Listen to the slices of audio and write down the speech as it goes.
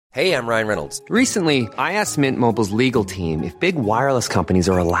Hey, I'm Ryan Reynolds. Recently, I asked Mint Mobile's legal team if big wireless companies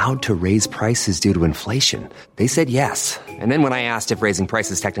are allowed to raise prices due to inflation. They said yes. And then when I asked if raising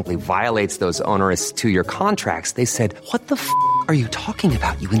prices technically violates those onerous two-year contracts, they said, "What the f*** are you talking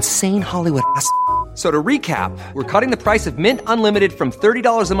about, you insane Hollywood ass?" So to recap, we're cutting the price of Mint Unlimited from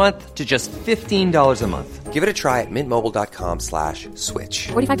 $30 a month to just $15 a month. Give it a try at mintmobile.com/switch.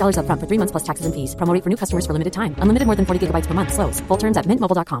 $45 up front for 3 months plus taxes and fees. Promo rate for new customers for limited time. Unlimited more than 40 gigabytes per month. Slows full terms at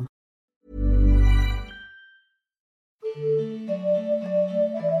mintmobile.com.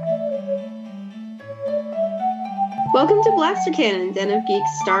 Welcome to Blaster Cannon, Den of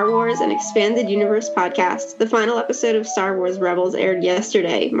Geeks Star Wars and Expanded Universe podcast. The final episode of Star Wars Rebels aired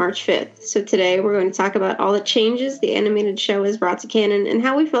yesterday, March 5th. So today we're going to talk about all the changes the animated show has brought to canon and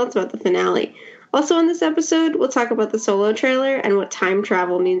how we felt about the finale. Also in this episode, we'll talk about the Solo trailer and what time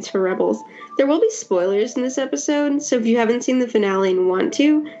travel means for Rebels. There will be spoilers in this episode, so if you haven't seen the finale and want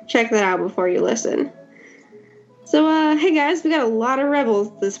to, check that out before you listen. So, hey guys, we got a lot of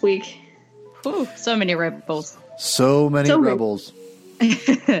Rebels this week. Ooh, so many Rebels. So many Rebels.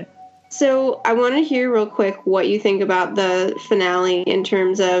 So I want to hear real quick what you think about the finale in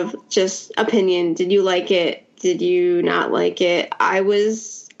terms of just opinion. Did you like it? Did you not like it? I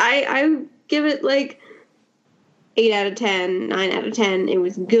give it like 8 out of 10, 9 out of 10. It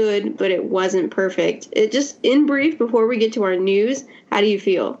was good, but it wasn't perfect. It just, in brief, before we get to our news, how do you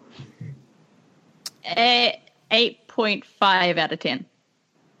feel? 8.5 out of 10.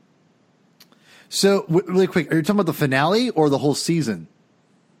 So, really quick, are you talking about the finale or the whole season?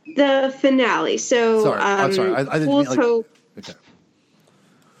 The finale. So, I'm sorry. I didn't Fool's mean, Hope. Okay.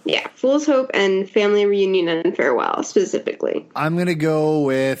 Yeah, Fool's Hope and Family Reunion and Farewell, specifically. I'm gonna go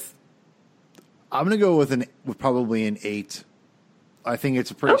with probably an 8. I think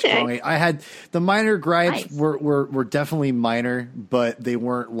it's a pretty strong 8. I had the minor gripes were definitely minor, but they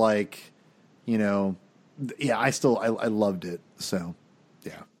weren't like, I loved it. So,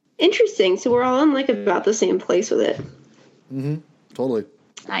 yeah. Interesting. So we're all in like about the same place with it. Mm-hmm. Totally.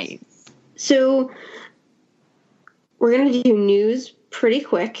 Nice. So we're going to do news pretty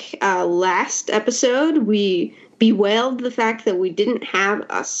quick. Last episode, we bewailed the fact that we didn't have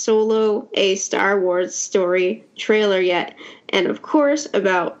a Star Wars story trailer yet. And of course,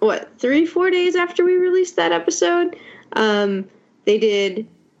 about 3-4 days after we released that episode, they did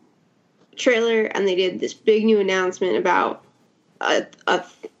a trailer and they did this big new announcement about a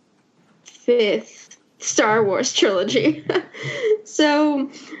 5th Star Wars trilogy. So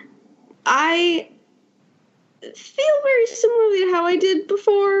I feel very similarly to how I did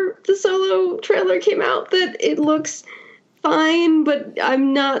before the Solo trailer came out, that it looks fine, but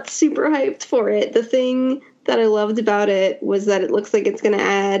I'm not super hyped for it. The thing that I loved about it was that it looks like it's going to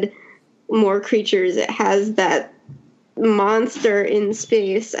add more creatures. It has that monster in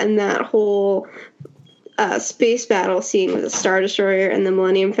space and that whole space battle scene with the Star Destroyer and the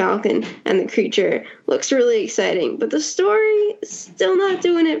Millennium Falcon and the creature looks really exciting. But the story is still not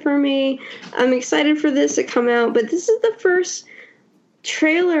doing it for me. I'm excited for this to come out, but this is the first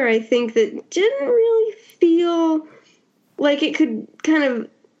trailer, I think, that didn't really feel like it could kind of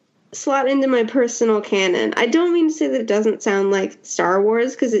slot into my personal canon. I don't mean to say that it doesn't sound like Star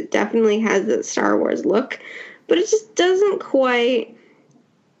Wars, because it definitely has the Star Wars look, but it just doesn't quite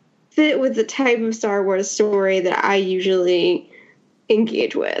fit with the type of Star Wars story that I usually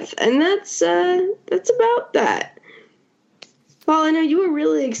engage with. And that's about that. Paul, I know you were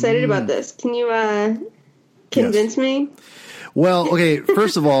really excited about this. Can you convince me? Well, okay,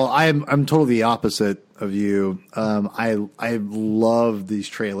 first of all, I'm totally the opposite of you. I love these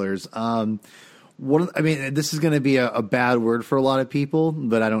trailers. This is going to be a bad word for a lot of people,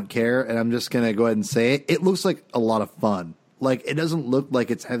 but I don't care, and I'm just going to go ahead and say it. It looks like a lot of fun. Like, it doesn't look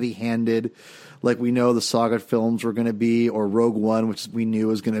like it's heavy-handed, like we know the Saga films were going to be, or Rogue One, which we knew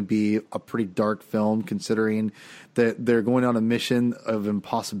was going to be a pretty dark film, considering that they're going on a mission of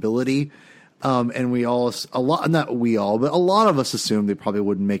impossibility. And a lot of us assumed they probably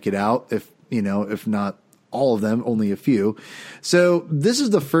wouldn't make it out, if not all of them, only a few. So this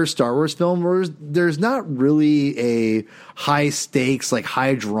is the first Star Wars film where there's not really a high stakes, like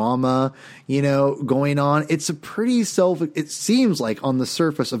high drama, going on. It's a pretty it seems like on the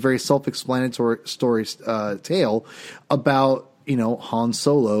surface, a very self-explanatory story, tale about, Han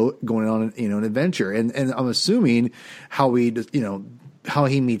Solo going on, an adventure. And I'm assuming how he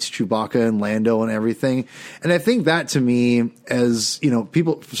meets Chewbacca and Lando and everything. And I think that, to me, as,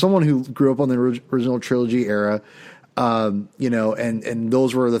 someone who grew up on the original trilogy era, And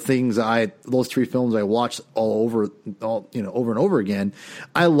those were the things those three films I watched over and over again.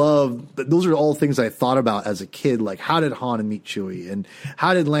 I love, those are all things I thought about as a kid. Like, how did Han meet Chewie, and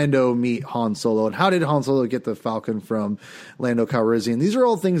how did Lando meet Han Solo, and how did Han Solo get the Falcon from Lando Calrissian? These are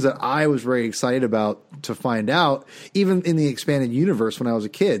all things that I was very excited about to find out, even in the expanded universe when I was a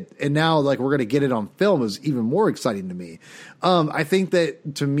kid. And now, like, we're going to get it on film is even more exciting to me. I think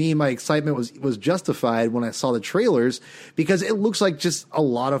that, to me, my excitement was justified when I saw the trailers, because it looks like just a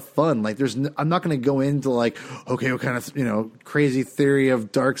lot of fun. Like, I'm not going to go into like, okay, what kind of, crazy theory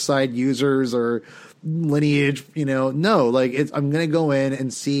of dark side users or lineage, no, like I'm going to go in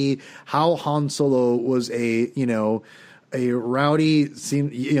and see how Han Solo was a rowdy,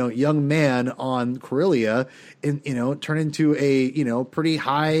 young man on Corellia, and turn into a, pretty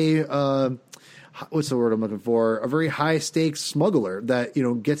high, what's the word I'm looking for? A very high stakes smuggler that,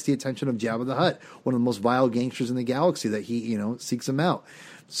 gets the attention of Jabba the Hutt, one of the most vile gangsters in the galaxy, that he, seeks him out.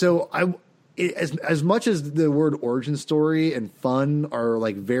 So as much as the word origin story and fun are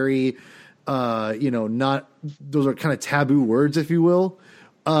like very, not, those are kind of taboo words, if you will.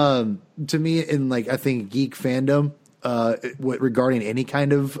 To me, in like, I think geek fandom, regarding any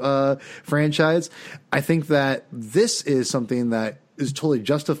kind of franchise, I think that this is something that is totally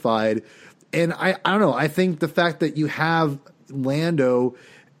justified. And I don't know. I think the fact that you have Lando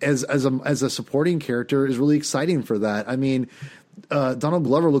as a supporting character is really exciting for that. I mean, Donald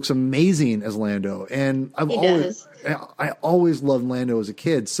Glover looks amazing as Lando, and I always loved Lando as a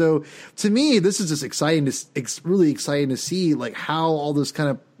kid. So to me, this is just exciting. Really exciting to see like how all this kind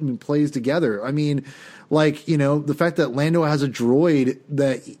of plays together. I mean, like, the fact that Lando has a droid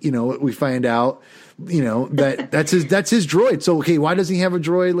that, we find out, that's his droid. So, okay, why doesn't he have a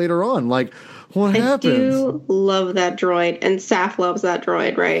droid later on? Like, what happens? I do love that droid, and Saf loves that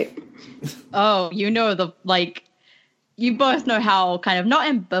droid, right? Oh, you both know how kind of not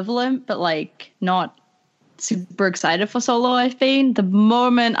ambivalent, but like not super excited for Solo I've been. The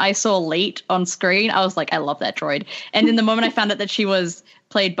moment I saw Leet on screen, I was like, I love that droid. And then the moment I found out that she was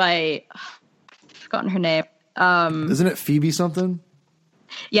played by, I've forgotten her name. Isn't it Phoebe something?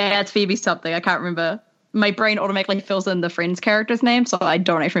 Yeah, it's Phoebe something. I can't remember. My brain automatically fills in the Friends character's name, so I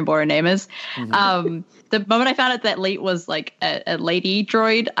don't actually remember what her name is. Mm-hmm. The moment I found out that Leet was like a lady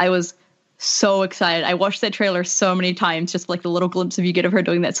droid, I was so excited. I watched that trailer so many times, just like the little glimpse of you get of her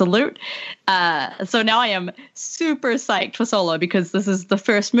doing that salute. So now I am super psyched for Solo, because this is the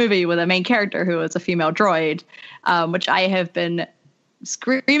first movie with a main character who is a female droid, which I have been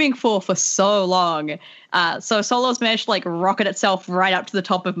screaming for so long. So Solo's managed to like rocket itself right up to the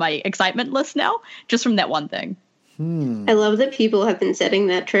top of my excitement list now, just from that one thing. I love that people have been setting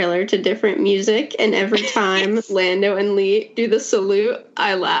that trailer to different music, and every time Lando and Lee do the salute,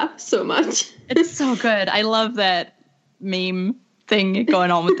 I laugh so much. It's so good. I love that meme thing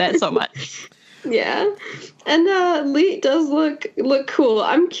going on with that so much. Yeah. And Lee does look cool.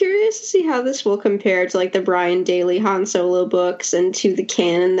 I'm curious to see how this will compare to like the Brian Daley Han Solo books and to the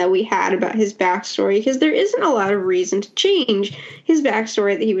canon that we had about his backstory, because there isn't a lot of reason to change his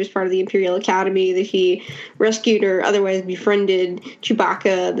backstory, that he was part of the Imperial Academy, that he rescued or otherwise befriended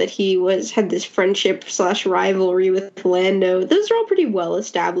Chewbacca, that he had this friendship / rivalry with Lando. Those are all pretty well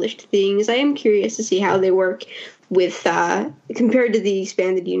established things. I am curious to see how they work with compared to the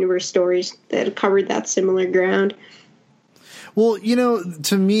expanded universe stories that have covered that similar ground. Well,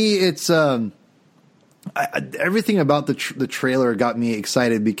 to me, it's everything about the trailer got me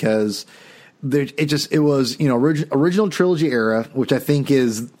excited, because it was original trilogy era, which I think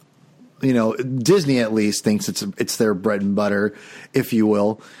is Disney at least thinks it's their bread and butter, if you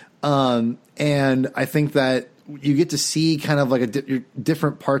will, and I think that you get to see kind of like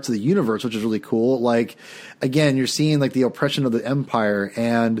different parts of the universe, which is really cool. Like, again, you're seeing like the oppression of the Empire,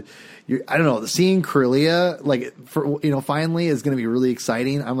 and I don't know, seeing Corellia, like, finally is going to be really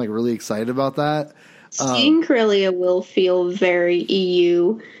exciting. I'm like really excited about that. Seeing Corellia will feel very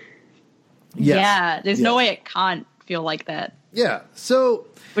EU. Yes. Yeah, there's no way it can't feel like that. Yeah. So,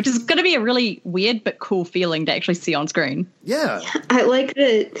 which is going to be a really weird but cool feeling to actually see on screen. Yeah. I like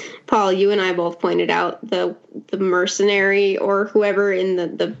that, Paul, you and I both pointed out the mercenary or whoever in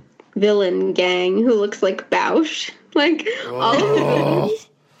the villain gang who looks like Bausch. Like, all of the villains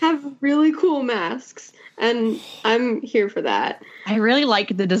have really cool masks, and I'm here for that. I really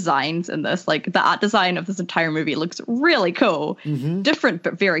like the designs in this. Like, the art design of this entire movie looks really cool. Mm-hmm. Different,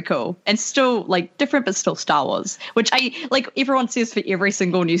 but very cool. And still, like, different, but still Star Wars. Which everyone says for every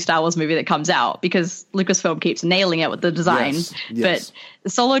single new Star Wars movie that comes out, because Lucasfilm keeps nailing it with the design. Yes.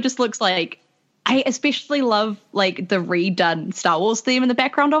 But Solo just looks like, I especially love, like, the redone Star Wars theme in the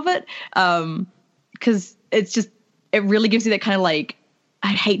background of it. Because it's just it really gives you that kind of like, I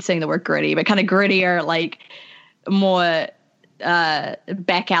hate saying the word gritty, but kind of grittier, like more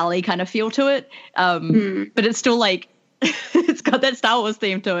back alley kind of feel to it. But it's still like, it's got that Star Wars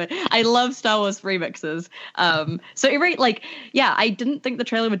theme to it. I love Star Wars remixes. So I didn't think the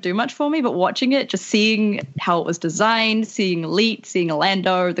trailer would do much for me, but watching it, just seeing how it was designed, seeing Leet, seeing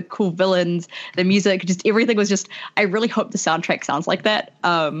Lando, the cool villains, the music, just everything was just, I really hope the soundtrack sounds like that.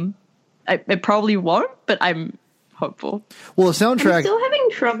 It probably won't, but I'm hopeful. Well, the soundtrack... I'm still having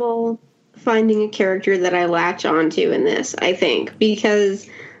trouble finding a character that I latch onto in this, I think, because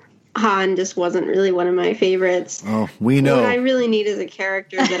Han just wasn't really one of my favorites. Oh, we know. What I really need is a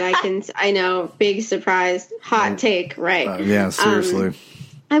character that I can... I know, big surprise, hot take, right? Yeah, seriously.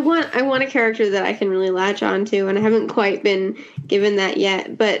 I want a character that I can really latch onto, and I haven't quite been given that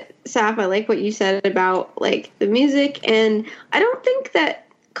yet. But Saf, I like what you said about like the music, and I don't think that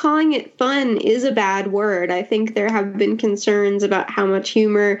calling it fun is a bad word. I think there have been concerns about how much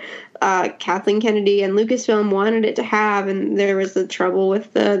humor Kathleen Kennedy and Lucasfilm wanted it to have, and there was the trouble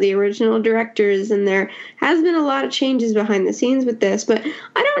with the original directors, and there has been a lot of changes behind the scenes with this, but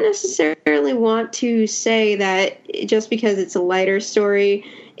I don't necessarily want to say that just because it's a lighter story,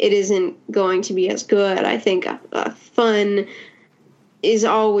 it isn't going to be as good. I think fun is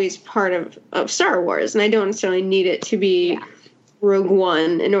always part of Star Wars, and I don't necessarily need it to be Rogue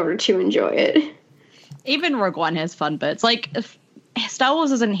One in order to enjoy it. Even Rogue One has fun bits. Like, Star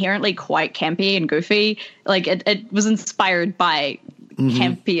Wars is inherently quite campy and goofy. Like, it was inspired by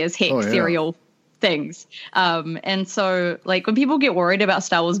campy as heck serial things. And so, like, when people get worried about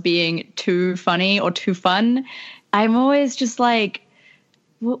Star Wars being too funny or too fun, I'm always just like,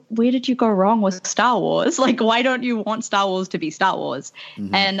 where did you go wrong with Star Wars? Like, why don't you want Star Wars to be Star Wars?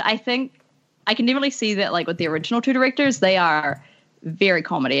 And I think I can definitely see that, like, with the original two directors, they are very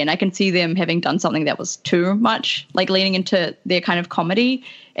comedy, and I can see them having done something that was too much, like leaning into their kind of comedy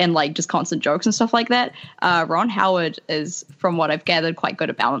and like just constant jokes and stuff like that. Ron Howard is, from what I've gathered, quite good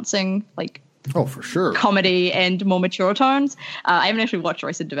at balancing like for sure comedy and more mature tones. I haven't actually watched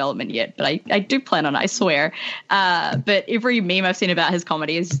Arrested Development yet, but I do plan on it, I swear. But every meme I've seen about his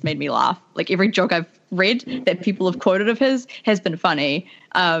comedy has just made me laugh. Like, every joke I've read that people have quoted of his has been funny.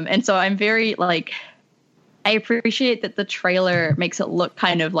 And so I'm very like, I appreciate that the trailer makes it look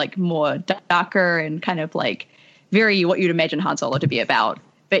kind of like more darker and kind of like very what you'd imagine Han Solo to be about.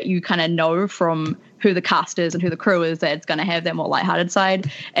 But you kind of know from who the cast is and who the crew is that it's going to have that more lighthearted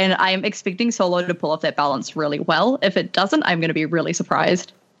side. And I'm expecting Solo to pull off that balance really well. If it doesn't, I'm going to be really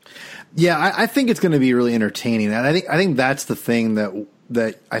surprised. Yeah, I think it's going to be really entertaining, and I think that's the thing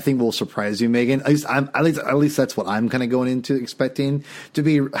that I think will surprise you, Megan. At least that's what I'm kind of going into expecting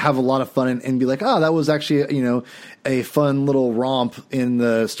to have a lot of fun and be like, oh, that was actually a fun little romp in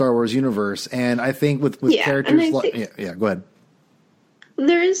the Star Wars universe. And I think with characters, go ahead.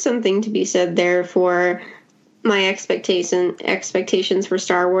 There is something to be said there for my expectations for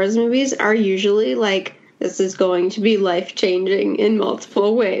Star Wars movies are usually like, this is going to be life-changing in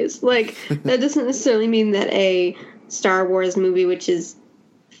multiple ways. Like, that doesn't necessarily mean that a Star Wars movie, which is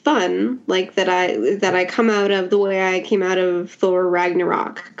fun, like that I come out of the way I came out of Thor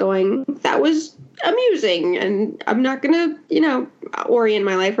Ragnarok, going, that was amusing, and I'm not going to, orient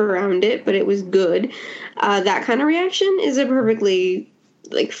my life around it, but it was good. That kind of reaction is a perfectly,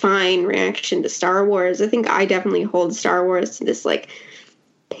 like, fine reaction to Star Wars. I think I definitely hold Star Wars to this, like,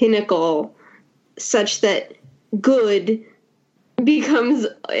 pinnacle such that good becomes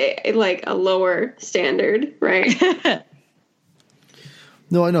like a lower standard, right?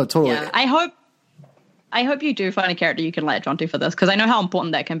 No, I know, totally. Yeah, I hope you do find a character you can latch onto for this, because I know how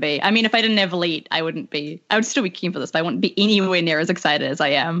important that can be. I mean, if I didn't have Leet, I would still be keen for this, but I wouldn't be anywhere near as excited as I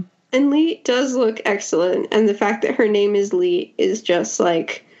am. And Leet does look excellent, and the fact that her name is Leet is just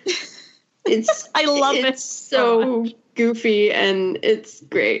like, it's I love it. It's so goofy, and it's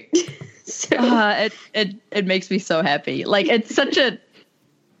great. So. It makes me so happy. Like, it's such a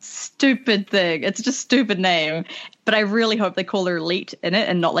stupid thing. It's just a stupid name. But I really hope they call her Leet in it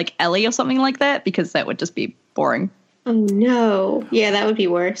and not like Ellie or something like that, because that would just be boring. Oh no! Yeah, that would be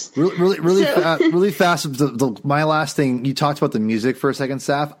worse. Really fast. My last thing, you talked about the music for a second,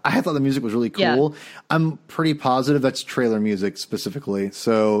 Saf. I thought the music was really cool. Yeah. I'm pretty positive that's trailer music specifically.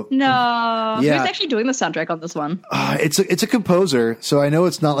 So no, who's actually doing the soundtrack on this one? It's a composer. So I know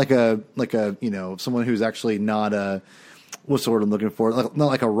it's not like a someone who's actually not a. What's the word I'm looking for? Not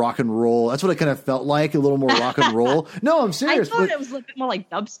like a rock and roll. That's what it kind of felt like, a little more rock and roll. No, I'm serious. I thought it was a bit more like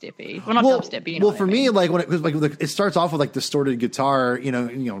dubsteppy. Well, not dubsteppy. Well, for me, like when it starts off with like distorted guitar,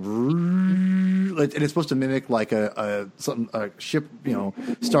 and it's supposed to mimic like a ship,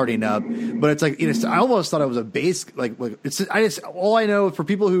 starting up. But it's like, I almost thought it was a bass. Like all I know for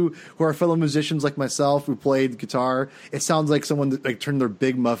people who are fellow musicians like myself who played guitar, it sounds like someone that, like, turned their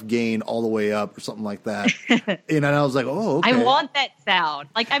big muff gain all the way up or something like that. And I was like, oh, okay. I want that sound.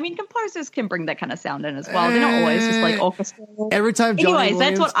 Like, I mean, composers can bring that kind of sound in as well. They're not always just like orchestral. Every time Johnny Anyways,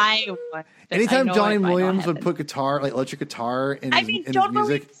 Williams, that's what I want. anytime Johnny Williams would put guitar, like electric guitar, in his music, John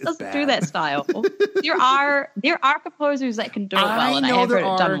Williams it's doesn't bad. do that style. there are composers that can do it well, and I have heard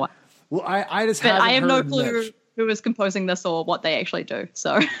it done well. Well, I just But haven't I have no heard clue much. who is composing this or what they actually do.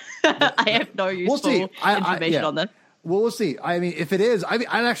 So I have no useful information on this. Well, we'll see. I mean, if it is, I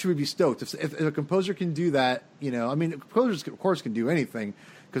actually would be stoked if a composer can do that. I mean, composers of course can do anything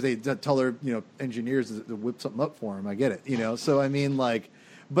because they tell their engineers to whip something up for them. I get it. So I mean,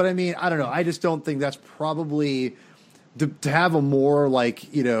 but I mean, I don't know. I just don't think that's probably to have a more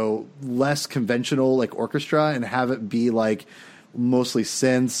less conventional like orchestra and have it be like mostly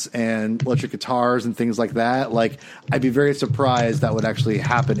synths and electric guitars and things like that. Like, I'd be very surprised that would actually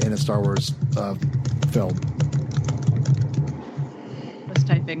happen in a Star Wars film. Was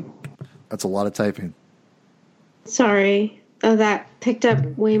typing. That's a lot of typing. Sorry. Oh, that picked up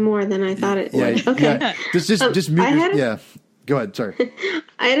way more than I thought it would. Okay. Yeah. Just mute. Go ahead. Sorry.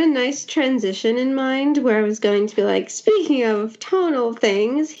 I had a nice transition in mind where I was going to be like, speaking of tonal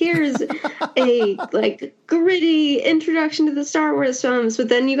things, here's a gritty introduction to the Star Wars films. But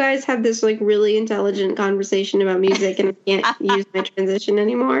then you guys have this really intelligent conversation about music, and I can't use my transition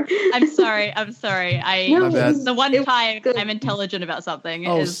anymore. I'm sorry. The one time good. I'm intelligent about something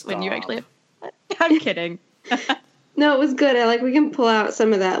is stop. when you actually. I'm kidding. No, it was good. We can pull out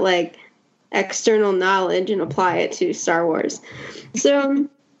some of that external knowledge and apply it to Star Wars. So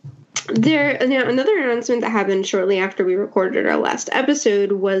another announcement that happened shortly after we recorded our last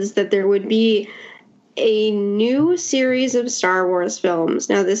episode was that there would be a new series of Star Wars films.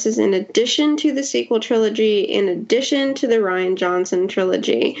 Now, this is in addition to the sequel trilogy, in addition to the Rian Johnson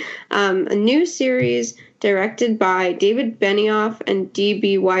trilogy. A new series directed by David Benioff and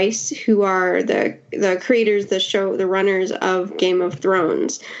D.B. Weiss, who are the creators, the runners of Game of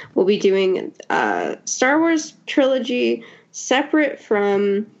Thrones. We'll be doing a Star Wars trilogy separate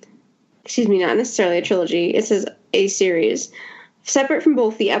from, not necessarily a trilogy, it says a series, separate from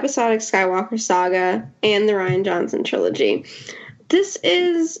both the episodic Skywalker saga and the Rian Johnson trilogy. This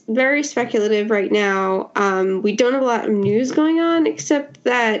is very speculative right now. We don't have a lot of news going on, except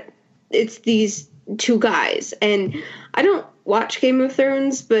that it's these two guys. And I don't watch Game of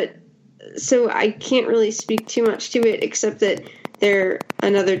Thrones, so I can't really speak too much to it, except that they're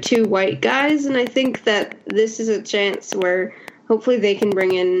another two white guys. And I think that this is a chance where hopefully they can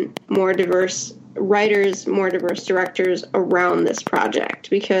bring in more diverse writers, more diverse directors around this project,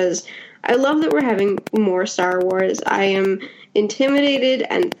 because I love that we're having more Star Wars. I am intimidated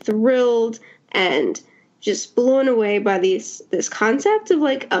and thrilled and just blown away by this concept of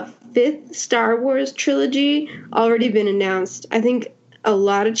a fifth Star Wars trilogy already been announced. I think a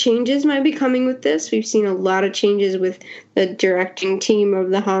lot of changes might be coming with this. We've seen a lot of changes with the directing team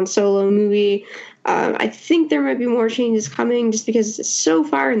of the Han Solo movie. I think there might be more changes coming just because it's so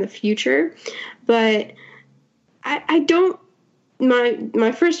far in the future. But I don't.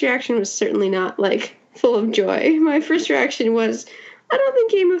 My first reaction was certainly not full of joy. My first reaction was, I don't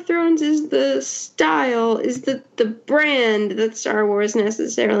think Game of Thrones is the style, is the brand that Star Wars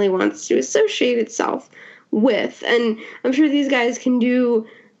necessarily wants to associate itself with. And I'm sure these guys can do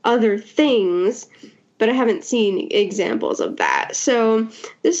other things, but I haven't seen examples of that. So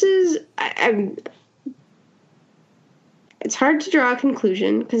this is, it's hard to draw a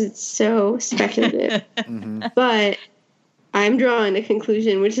conclusion because it's so speculative, but I'm drawing a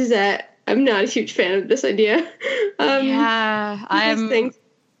conclusion, which is that I'm not a huge fan of this idea. I'm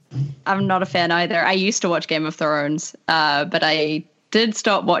not a fan either. I used to watch Game of Thrones, but I did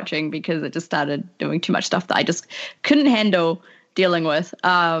stop watching because it just started doing too much stuff that I just couldn't handle dealing with.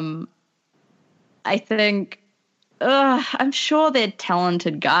 I think, I'm sure they're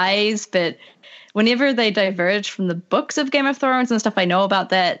talented guys, but whenever they diverge from the books of Game of Thrones and stuff I know about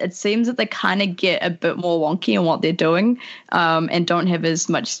that, it seems that they kind of get a bit more wonky in what they're doing, and don't have as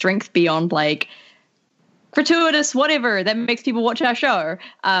much strength beyond gratuitous whatever that makes people watch our show,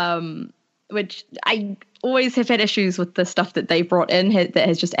 which I always have had issues with the stuff that they brought in that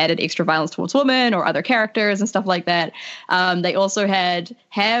has just added extra violence towards women or other characters and stuff like that. They also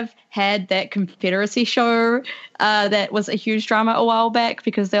have had that Confederacy show that was a huge drama a while back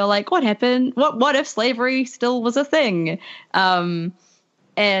because they were like, what happened? What if slavery still was a thing?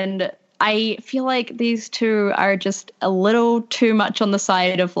 And I feel like these two are just a little too much on the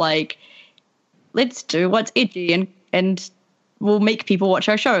side of let's do what's edgy and we'll make people watch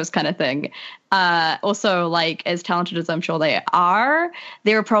our shows kind of thing. Also, like, as talented as I'm sure they are,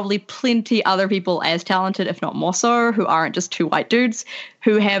 there are probably plenty other people as talented, if not more so, who aren't just two white dudes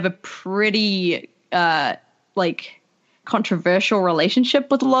who have a pretty, like, controversial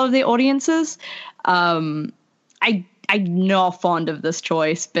relationship with a lot of their audiences. I'm not fond of this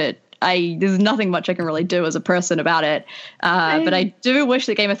choice, but there's nothing much I can really do as a person about it. But I do wish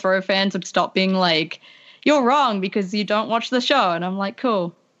that Game of Thrones fans would stop being like, you're wrong because you don't watch the show. And I'm like,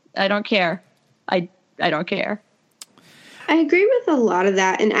 cool. I don't care. I don't care. I agree with a lot of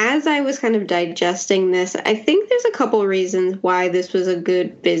that. And as I was kind of digesting this, I think there's a couple reasons why this was a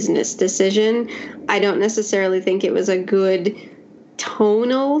good business decision. I don't necessarily think it was a good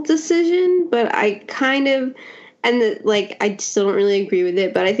tonal decision, but I kind of, I still don't really agree with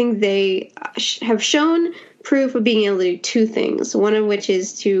it, but I think they have shown proof of being able to do two things, one of which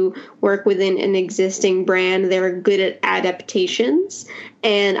is to work within an existing brand. They're good at adaptations,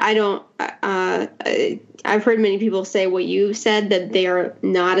 and I've heard many people say what you've said, that they are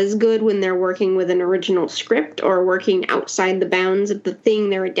not as good when they're working with an original script or working outside the bounds of the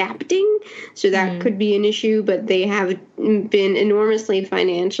thing they're adapting. So that could be an issue, but they have been enormously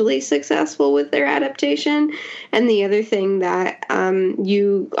financially successful with their adaptation. And the other thing that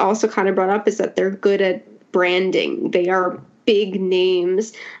you also kind of brought up is that they're good at branding. They are big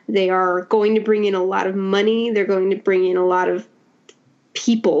names. They are going to bring in a lot of money. They're going to bring in a lot of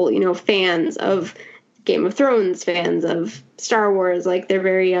people, fans of Game of Thrones, fans of Star Wars. Like, they're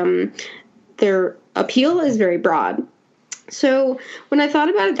very, their appeal is very broad. So when I thought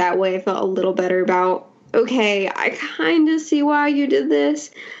about it that way, I felt a little better about, okay, I kind of see why you did this,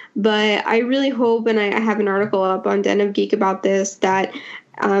 but I really hope, and I have an article up on Den of Geek about this, that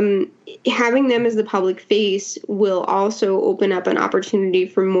having them as the public face will also open up an opportunity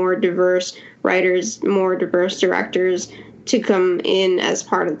for more diverse writers, more diverse directors to come in as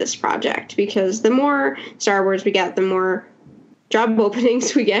part of this project. Because the more Star Wars we get, the more job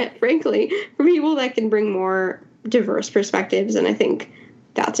openings we get, frankly, for people that can bring more diverse perspectives. And I think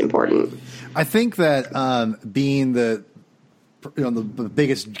that's important. I think that being the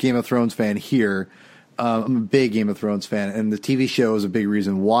biggest Game of Thrones fan here, I'm a big Game of Thrones fan, and the TV show is a big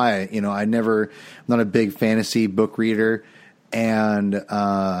reason why. I'm not a big fantasy book reader, and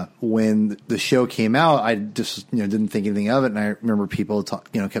when the show came out, I just didn't think anything of it, and I remember people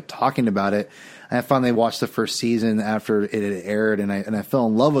kept talking about it. And I finally watched the first season after it had aired, and I fell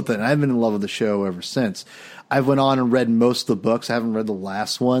in love with it, and I've been in love with the show ever since. I went on and read most of the books. I haven't read the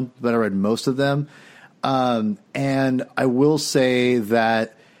last one, but I read most of them, and I will say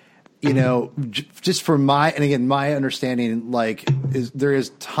that. Just from my understanding, there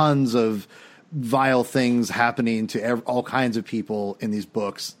is tons of vile things happening to all kinds of people in these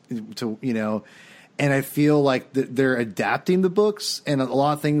books, and I feel like they're adapting the books, and a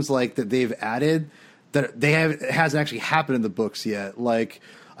lot of things like that they've added that it hasn't actually happened in the books yet. Like,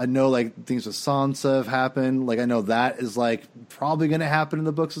 I know things with Sansa have happened. Like, I know that is probably going to happen in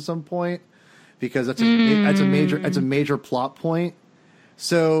the books at some point, because that's a major plot point.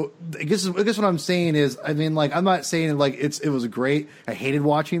 So I guess what I'm saying is, I'm not saying it was great. I hated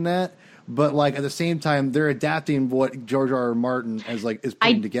watching that, but at the same time, they're adapting what George R. R. Martin is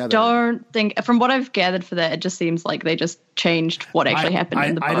putting together. I don't think, from what I've gathered for that, it just seems like they just changed what actually happened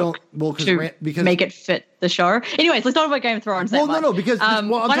in the book to make it fit the show. Anyways, let's talk about Game of Thrones. One of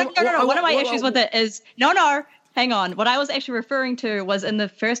my issues with it is hang on. What I was actually referring to was in the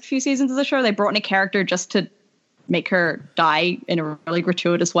first few seasons of the show, they brought in a character just to make her die in a really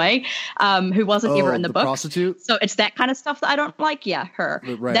gratuitous way, who wasn't ever in the book. Prostitute? So it's that kind of stuff that I don't like. Yeah, her.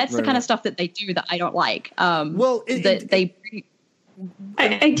 That's the kind of stuff that they do that I don't like. I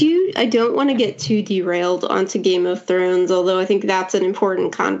don't want to get too derailed onto Game of Thrones, although I think that's an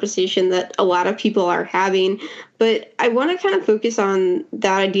important conversation that a lot of people are having. But I want to kind of focus on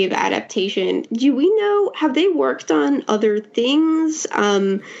that idea of adaptation. Do we know, have they worked on other things?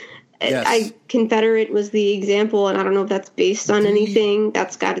 Yes. Confederate was the example, and I don't know if that's based on anything.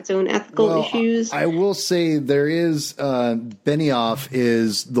 That's got its own ethical issues. I will say there is Benioff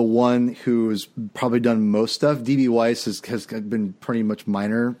is the one who's probably done most stuff. D.B. Weiss has been pretty much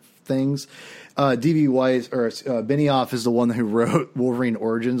minor things. D.B. Weiss or Benioff is the one who wrote Wolverine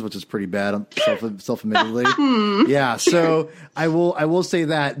Origins, which is pretty bad, self-admittedly. Yeah, so I will say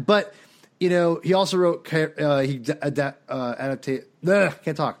that, but he also wrote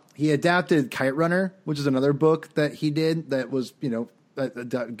He adapted Kite Runner, which is another book that he did that was,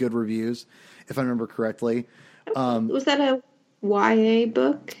 good reviews, if I remember correctly. Was that a YA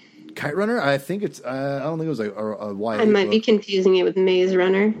book? Kite Runner? I think it's. I don't think it was like a YA I might book. be confusing it with Maze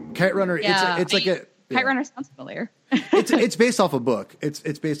Runner. Kite Runner. Yeah, It's like a. Kite Runner sounds familiar. It's based off a book. It's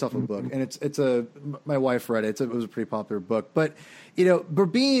based off a book, and it's a. My wife read it. It was a pretty popular book, but I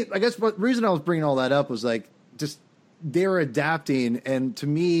guess what reason I was bringing all that up was like just they're adapting, and to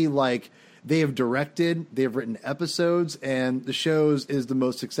me, like they have directed, they've written episodes, and the shows is the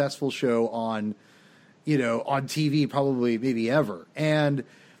most successful show on TV probably maybe ever, and.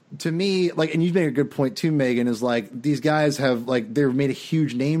 To me, like, and you made a good point too, Megan, is like these guys have like they've made a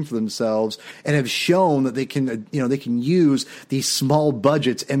huge name for themselves and have shown that they can, they can use these small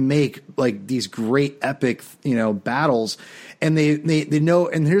budgets and make like these great epic, battles. And they know.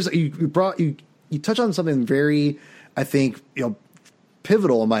 And here's you touch on something very, I think,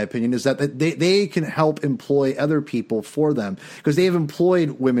 pivotal in my opinion, is that they can help employ other people for them because they have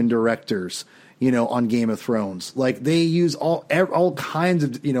employed women directors. On Game of Thrones, like they use all kinds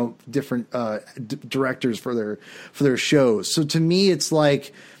of different directors for their shows. So to me, it's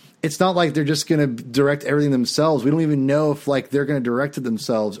like it's not like they're just going to direct everything themselves. We don't even know if like they're going to direct it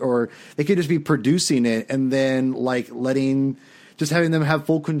themselves, or they could just be producing it and then like having them have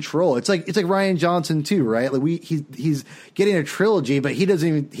full control. It's like Rian Johnson too, right? Like he's getting a trilogy, but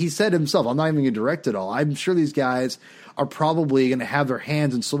he said himself, I'm not even going to direct it all. I'm sure these guys are probably going to have their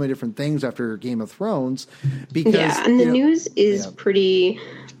hands in so many different things after Game of Thrones. Because, and the news is pretty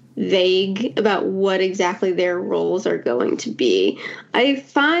vague about what exactly their roles are going to be. I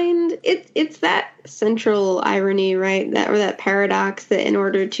find it's that central irony, right? That paradox that in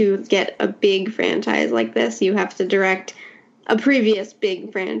order to get a big franchise like this, you have to direct a previous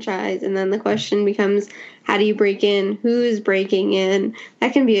big franchise. And then the question becomes, how do you break in? Who is breaking in?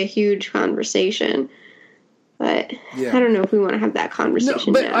 That can be a huge conversation. But I don't know if we want to have that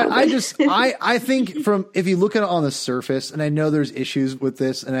conversation. No, but now, I think if you look at it on the surface, and I know there's issues with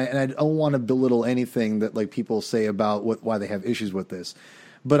this, and I don't want to belittle anything that like people say about why they have issues with this,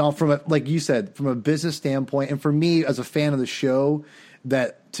 but from like you said, from a business standpoint, and for me as a fan of the show,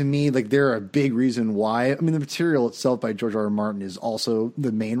 that to me, like they're a big reason why. I mean, the material itself by George R. R. Martin is also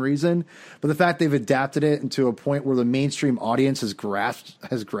the main reason, but the fact they've adapted it into a point where the mainstream audience has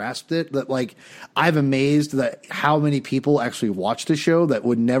grasped it, that like I'm amazed that how many people actually watch the show that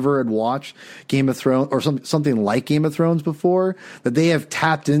would never had watched Game of Thrones or something like Game of Thrones before, that they have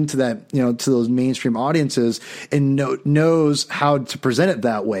tapped into that, to those mainstream audiences and knows how to present it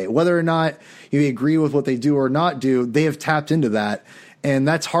that way. Whether or not you agree with what they do or not do, they have tapped into that. And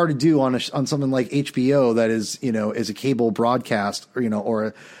that's hard to do on something like HBO that is, is a cable broadcast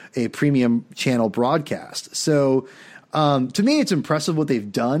or a premium channel broadcast. So to me, it's impressive what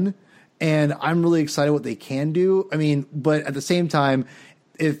they've done, and I'm really excited what they can do. I mean, but at the same time,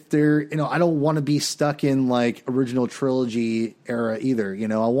 if they're, I don't want to be stuck in like original trilogy era either.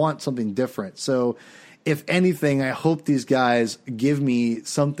 I want something different. So if anything, I hope these guys give me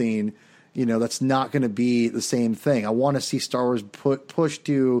something that's not going to be the same thing. I want to see Star Wars pushed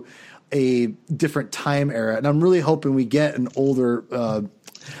to a different time era, and I'm really hoping we get an older,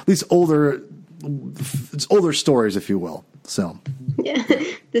 at least older stories, if you will. So, yeah,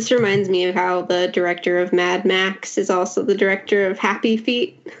 this reminds me of how the director of Mad Max is also the director of Happy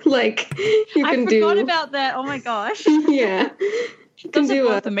Feet. Like, I forgot about that. Oh my gosh. Yeah, those are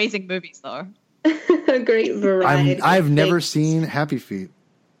both amazing movies, though. A great variety. I've never seen Happy Feet.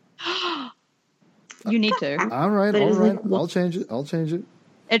 You need to. All right. I'll change it.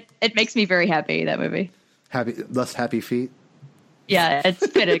 It makes me very happy, that movie. Happy Feet. Yeah, it's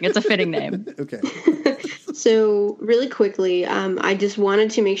fitting. It's a fitting name. Okay. So really quickly, I just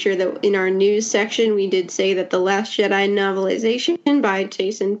wanted to make sure that in our news section, we did say that The Last Jedi novelization by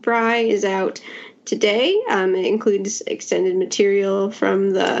Jason Fry is out today. It includes extended material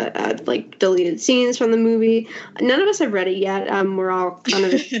from the deleted scenes from the movie. None of us have read it yet. We're all kind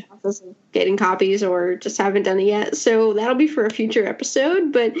of in the process of getting copies or just haven't done it yet. So that'll be for a future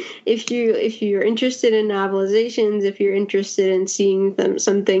episode. But if you're interested in novelizations, if you're interested in seeing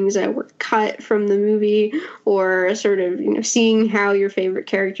some things that were cut from the movie, or sort of seeing how your favorite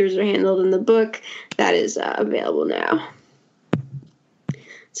characters are handled in the book, that is available now.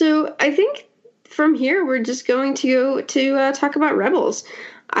 So I think from here, we're just going to talk about Rebels.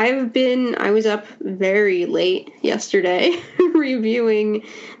 I was up very late yesterday reviewing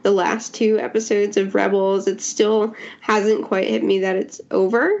the last 2 episodes of Rebels. It still hasn't quite hit me that it's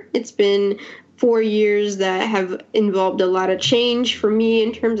over. It's been 4 years that have involved a lot of change for me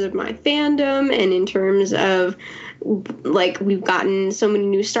in terms of my fandom and in terms of like we've gotten so many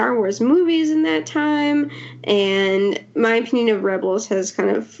new Star Wars movies in that time, and my opinion of Rebels has kind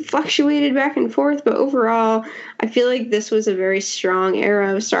of fluctuated back and forth, but overall I feel like this was a very strong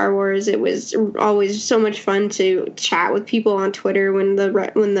era of Star Wars. It was always so much fun to chat with people on Twitter when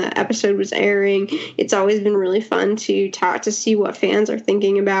the episode was airing. It's always been really fun to talk to see what fans are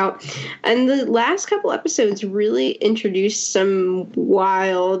thinking about, and the last couple episodes really introduced some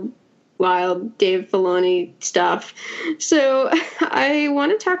wild Dave Filoni stuff. So I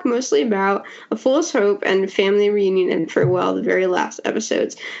want to talk mostly about A Fool's Hope and Family Reunion and Farewell, the very last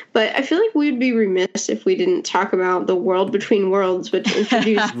episodes. But I feel like we'd be remiss if we didn't talk about The World Between Worlds, which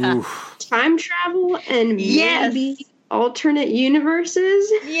introduced time travel and maybe alternate universes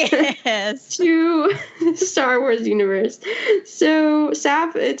to the Star Wars universe. So,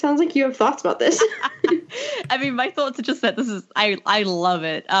 Saf, it sounds like you have thoughts about this. I mean, my thoughts are just that I love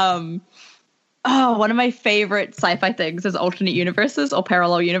it. One of my favorite sci-fi things is alternate universes or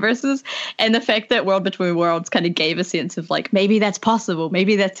parallel universes. And the fact that World Between Worlds kind of gave a sense of like, maybe that's possible,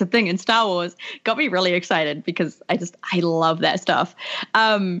 maybe that's a thing in Star Wars, got me really excited because I love that stuff.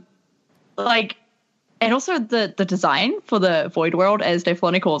 And also the design for the Void World, as Dave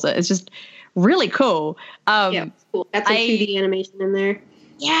Filoni calls it, is just really cool. Cool. That's some 2D animation in there.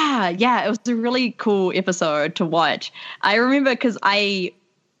 Yeah, it was a really cool episode to watch. I remember because I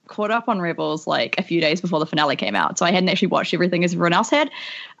caught up on Rebels like a few days before the finale came out, so I hadn't actually watched everything as everyone else had.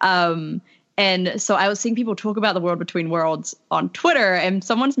 And so I was seeing people talk about the World Between Worlds on Twitter, and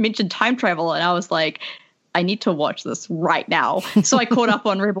someone's mentioned time travel, and I was like, I need to watch this right now. So I caught up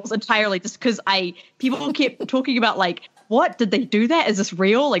on Rebels entirely just because people kept talking about like, what, did they do that? Is this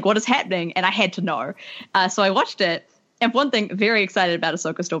real? Like, what is happening? And I had to know. So I watched it. And one thing, very excited about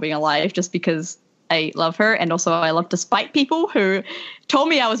Ahsoka still being alive just because I love her. And also I love to spite people who told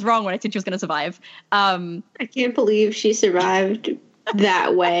me I was wrong when I said she was going to survive. I can't believe she survived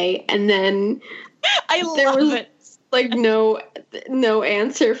that way. And then there was like no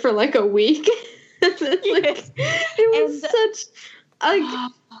answer for like a week. It was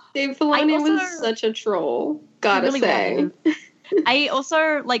Dave Filoni was such a troll. Gotta really say. I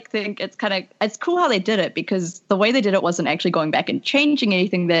also think it's cool how they did it, because the way they did it wasn't actually going back and changing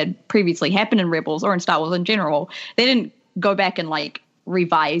anything that had previously happened in Rebels or in Star Wars in general. They didn't go back and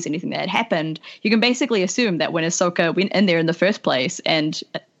revise anything that had happened. You can basically assume that when Ahsoka went in there in the first place and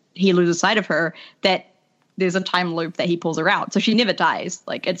he loses sight of her, that there's a time loop that he pulls her out. So she never dies.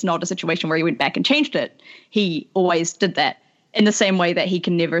 It's not a situation where he went back and changed it. He always did that. In the same way that he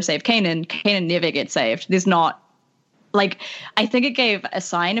can never save Kanan. Kanan never gets saved. There's not, I think it gave a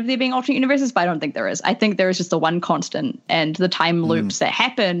sign of there being alternate universes, but I don't think there is. I think there is just the one constant, and the time loops that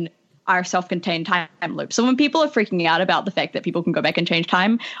happen are self-contained time loops. So when people are freaking out about the fact that people can go back and change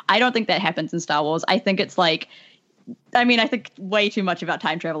time, I don't think that happens in Star Wars. I think it's I think way too much about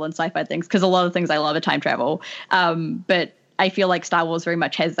time travel and sci-fi things, because a lot of things I love are time travel. But I feel like Star Wars very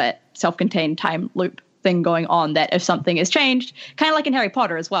much has that self-contained time loop thing going on, that if something is changed, kind of like in Harry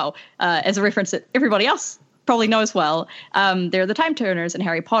Potter as well, as a reference that everybody else probably knows well, there are the time turners in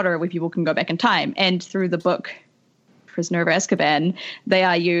Harry Potter where people can go back in time. And through the book Prisoner of Azkaban, they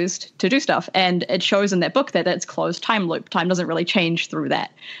are used to do stuff. And it shows in that book that it's closed time loop. Time doesn't really change through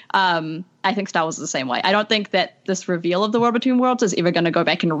that. I think Star Wars is the same way. I don't think that this reveal of the World Between Worlds is ever going to go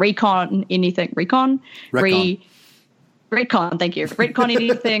back and retcon anything. Retcon, thank you. Retcon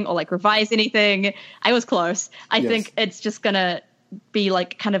anything or revise anything. I was close. I think it's just going to be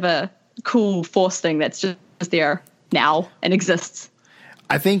kind of a cool force thing that's just there now and exists.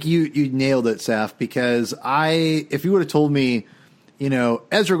 I think you nailed it, Saf, because if you would have told me,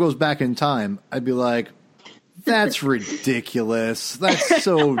 Ezra goes back in time, I'd be like, that's ridiculous. That's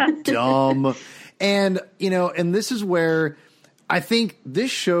so dumb. And, and this is where I think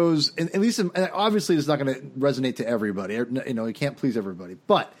this shows, and at least, obviously it's not going to resonate to everybody. It can't please everybody.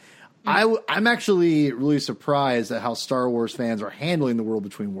 But I'm actually really surprised at how Star Wars fans are handling the World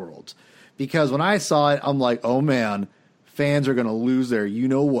Between Worlds. Because when I saw it, I'm like, oh man, fans are going to lose their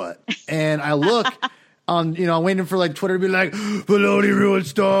you-know-what. And I look on, I'm waiting for Twitter to be like, Filoni ruined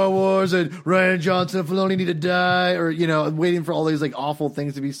Star Wars and Rian Johnson and Filoni need to die. Or, I'm waiting for all these awful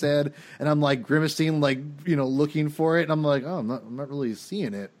things to be said. And I'm grimacing, looking for it. And I'm like, oh, I'm not really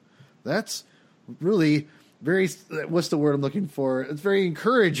seeing it. That's really very, what's the word I'm looking for? It's very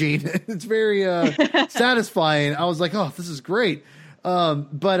encouraging. It's very satisfying. I was like, oh, this is great.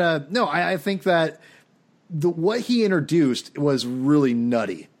 No, I think that what he introduced was really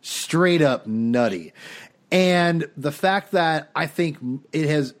nutty, straight up nutty. And the fact that I think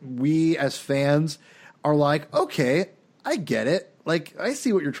we as fans are like, okay, I get it. Like, I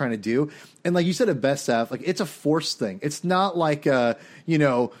see what you're trying to do. And like you said at best, Seth, like, it's a force thing. It's not like,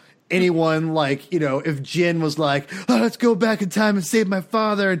 anyone like, if Jin was like, oh, let's go back in time and save my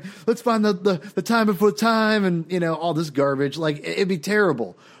father and let's find the time before time and, all this garbage. Like, it'd be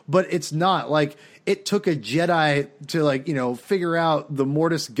terrible. But it's not. Like, it took a Jedi to, like, figure out the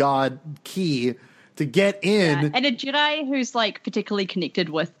Mortis God key to get in. Yeah. And a Jedi who's, like, particularly connected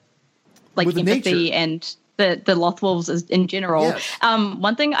with, like, with empathy and the Lothwolves in general. Yes.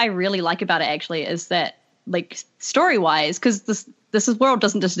 One thing I really like about it, actually, is that, like, story-wise, because this world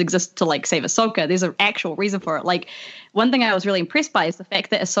doesn't just exist to, like, save Ahsoka. There's an actual reason for it. Like, one thing I was really impressed by is the fact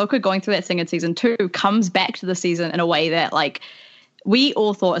that Ahsoka going through that thing in season 2 comes back to the season in a way that, like, we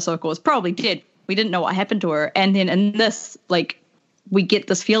all thought Ahsoka was probably dead. We didn't know what happened to her. And then in this, like, we get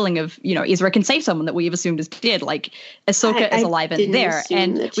this feeling of, Ezra can save someone that we've assumed is dead. Like, Ahsoka is alive in there.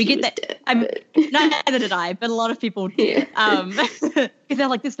 And we get that. Neither did I, but a lot of people did. Because they're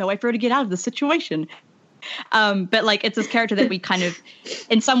like, there's no way for her to get out of this situation. But, like, it's this character that we kind of,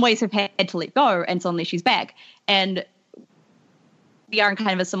 in some ways, have had to let go, and suddenly she's back. And we are in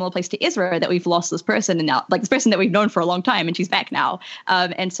kind of a similar place to Ezra, that we've lost this person, and now, like, this person that we've known for a long time, and she's back now.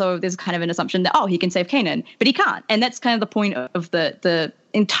 And so there's kind of an assumption that, he can save Kanan, but he can't. And that's kind of the point of the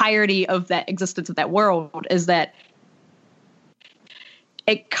entirety of that existence of that world, is that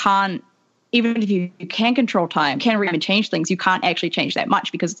it can't, even if you can control time, can even change things, you can't actually change that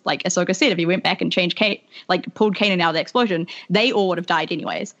much, because, like Ahsoka said, if you went back and changed pulled Kanan out of the explosion, they all would have died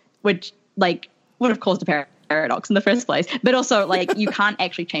anyways, which, like, would have caused a paradox in the first place. But also, like, you can't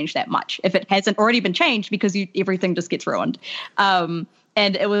actually change that much if it hasn't already been changed, because everything just gets ruined. And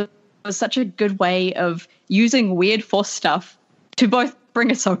it was such a good way of using weird Force stuff to both bring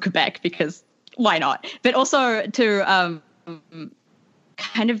Ahsoka back, because why not? But also to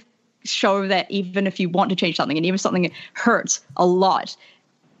kind of show that even if you want to change something, and even if something hurts a lot,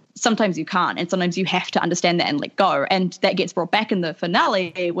 sometimes you can't, and sometimes you have to understand that and let go. And that gets brought back in the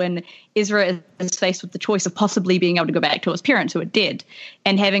finale when Ezra is faced with the choice of possibly being able to go back to his parents who are dead,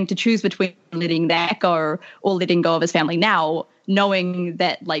 and having to choose between letting that go or letting go of his family now, knowing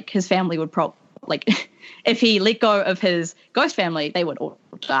that, like, his family would probably, like, if he let go of his ghost family, they would all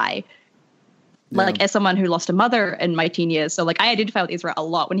die. Yeah. Like, as someone who lost a mother in my teen years, so, like, I identify with Ezra a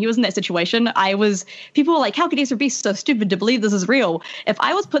lot. When he was in that situation, people were like, how could Ezra be so stupid to believe this is real? If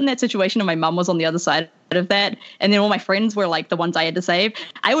I was put in that situation and my mum was on the other side of that, and then all my friends were, like, the ones I had to save,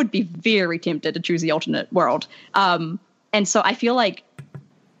 I would be very tempted to choose the alternate world. And so I feel like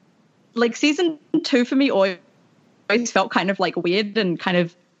season 2 for me always felt kind of, like, weird and kind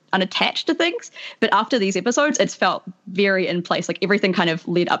of unattached to things. But after these episodes, it's felt very in place. Like, everything kind of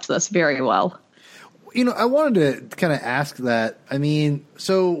led up to this very well. I wanted to kind of ask that. I mean,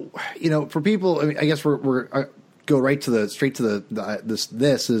 so, for people, I mean, I guess we're go straight to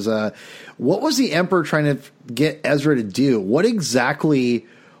this is, what was the Emperor trying to get Ezra to do? What exactly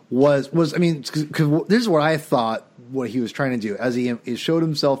was, I mean, because this is what I thought what he was trying to do, as he showed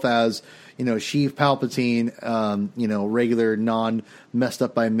himself as, Sheev Palpatine, regular, non-messed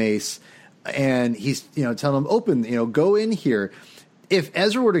up by Mace. And he's, telling him, open, go in here. If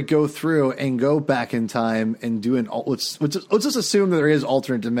Ezra were to go through and go back in time and do let's just assume that there is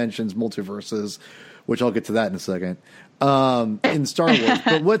alternate dimensions, multiverses, which I'll get to that in a second, in Star Wars.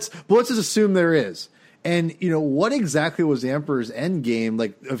 But let's just assume there is. And, what exactly was the Emperor's end game,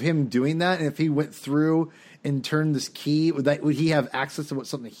 like, of him doing that? And if he went through and turned this key, would he have access to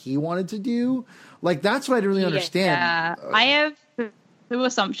something he wanted to do? Like, that's what I didn't really understand. I have two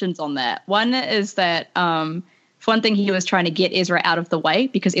assumptions on that. One is that, for one thing, he was trying to get Ezra out of the way,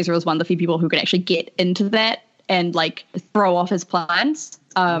 because Ezra was one of the few people who could actually get into that and, like, throw off his plans.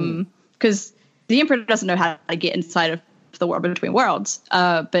 Because the Emperor doesn't know how to get inside of the world between worlds,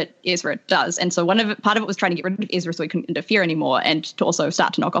 but Ezra does. And so part of it was trying to get rid of Ezra so he couldn't interfere anymore, and to also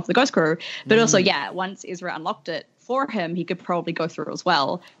start to knock off the Ghost Crew. But also, once Ezra unlocked it for him, he could probably go through as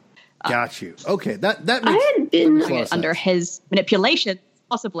well. Got you. Okay, that makes, I had been under his manipulation,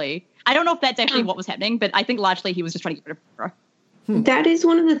 possibly. I don't know if that's actually what was happening, but I think largely he was just trying to get rid of her. That is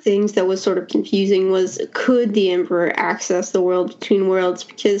one of the things that was sort of confusing, was could the Emperor access the world between worlds?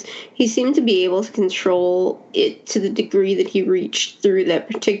 Because he seemed to be able to control it to the degree that he reached through that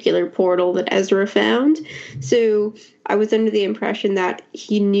particular portal that Ezra found. So I was under the impression that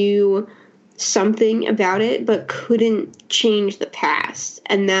he knew something about it, but couldn't change the past.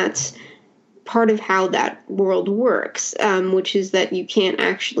 And that's part of how that world works, which is that you can't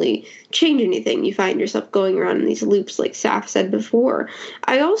actually change anything. You find yourself going around in these loops, like Saf said before.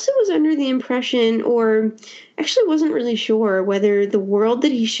 I also was under the impression, or actually wasn't really sure, whether the world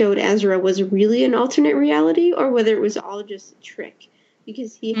that he showed Ezra was really an alternate reality or whether it was all just a trick.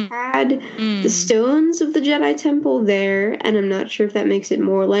 Because he had the stones of the Jedi Temple there, and I'm not sure if that makes it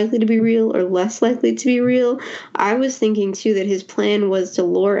more likely to be real or less likely to be real. I was thinking, too, that his plan was to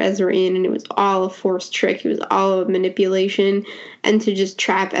lure Ezra in, and it was all a forced trick. It was all a manipulation, and to just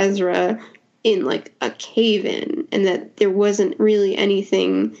trap Ezra in, like, a cave-in, and that there wasn't really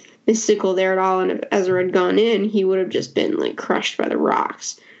anything mystical there at all, and if Ezra had gone in, he would have just been, like, crushed by the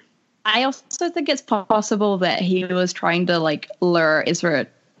rocks. I also think it's possible that he was trying to, like, lure Ezra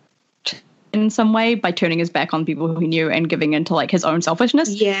in some way by turning his back on people who he knew and giving into, like, his own selfishness.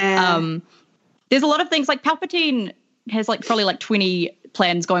 Yeah. There's a lot of things, like, Palpatine has, like, probably, like, 20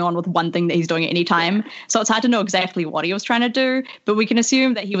 plans going on with one thing that he's doing at any time. So it's hard to know exactly what he was trying to do, but we can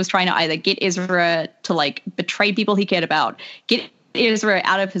assume that he was trying to either get Ezra to, like, betray people he cared about, get Ezra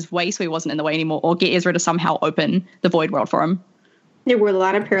out of his way so he wasn't in the way anymore, or get Ezra to somehow open the Void World for him. There were a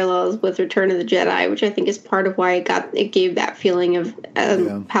lot of parallels with Return of the Jedi, which I think is part of why it gave that feeling of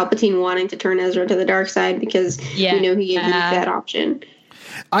Palpatine wanting to turn Ezra to the dark side, because he gave Luke that option.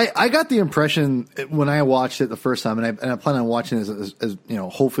 I got the impression when I watched it the first time, and I plan on watching it as you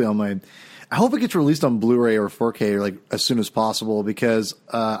know, hopefully on my. I hope it gets released on Blu-ray or 4K like as soon as possible, because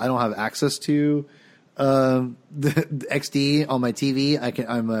I don't have access to the XD on my TV.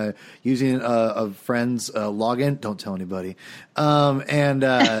 I'm using a friend's login. Don't tell anybody.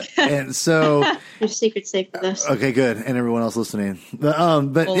 And so your secret's safe with us. Okay, good, and everyone else listening.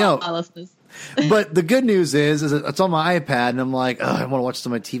 But you know, my listeners. But the good news is it's on my iPad, and I'm like, I want to watch this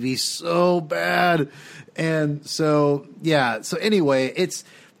on my TV so bad. And so yeah. So anyway,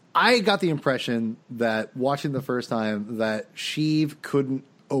 I got the impression that watching the first time that Sheev couldn't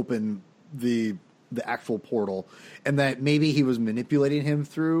open the actual portal, and that maybe he was manipulating him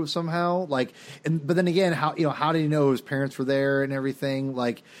through somehow. Like, but then again, how did he know his parents were there and everything?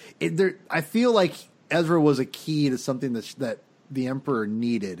 Like, I feel like Ezra was a key to something that the Emperor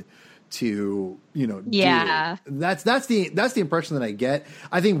needed to, do. That's the impression that I get.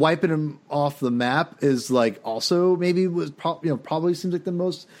 I think wiping him off the map is like also maybe was probably seems like the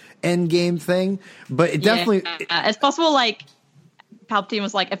most end game thing, but it definitely it's possible. Like Palpatine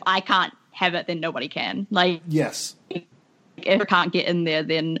was like, if I can't have it, then nobody can. Like, yes, if I can't get in there,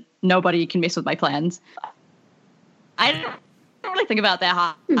 then nobody can mess with my plans. I don't really think about that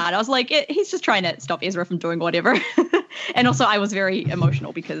hard. I was like, he's just trying to stop Ezra from doing whatever. And also, I was very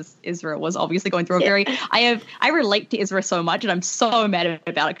emotional because Ezra was obviously going through a very. I relate to Ezra so much, and I'm so mad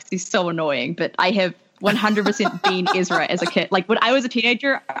about it because he's so annoying. But I have 100% been Ezra as a kid. Like when I was a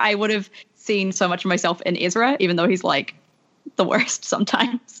teenager, I would have seen so much of myself in Ezra, even though he's like the worst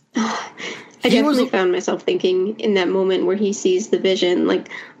sometimes. I definitely found myself thinking in that moment where he sees the vision, like,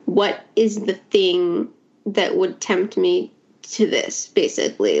 what is the thing that would tempt me to this,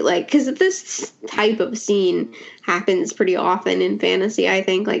 basically? Like, because this type of scene happens pretty often in fantasy, I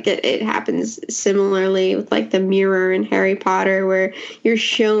think. Like, it happens similarly with, like, the mirror in Harry Potter, where you're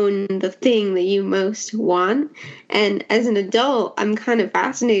shown the thing that you most want. And as an adult, I'm kind of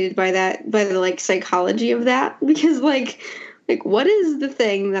fascinated by that, by the, like, psychology of that, because, like, what is the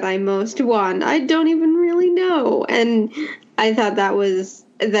thing that I most want? I don't even really know. And I thought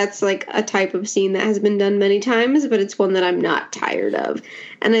that's like a type of scene that has been done many times, but it's one that I'm not tired of.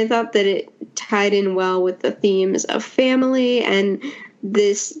 And I thought that it tied in well with the themes of family, and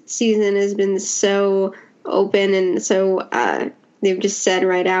this season has been so open and so they've just said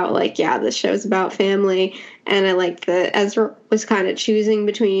right out, like, yeah, this show's about family. And I like that Ezra was kind of choosing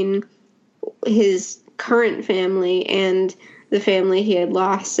between his current family and the family he had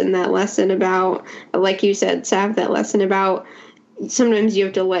lost, and that lesson about, like you said, Sav, that lesson about sometimes you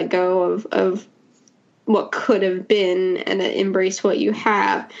have to let go of what could have been and embrace what you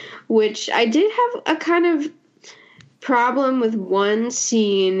have, which I did have a kind of problem with one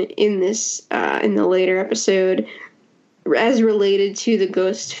scene in this, in the later episode as related to the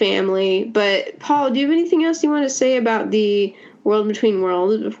Ghost family. But Paul, do you have anything else you want to say about the World Between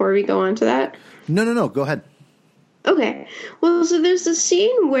Worlds before we go on to that? No, go ahead. Okay. Well, so there's a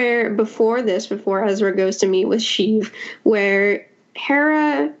scene where before Ezra goes to meet with Sheev, where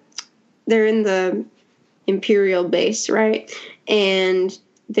Hera, they're in the Imperial base, right? And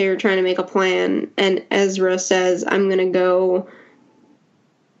they're trying to make a plan, and Ezra says, I'm going to go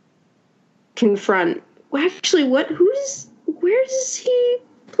confront... Well, actually, where does he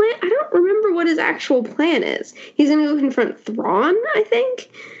plan? I don't remember what his actual plan is. He's going to go confront Thrawn, I think?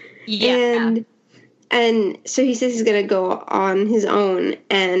 Yeah. And so he says he's going to go on his own,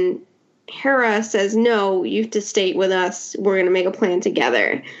 and Hera says, no, you have to stay with us. We're going to make a plan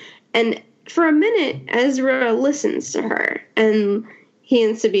together. And for a minute, Ezra listens to her, and he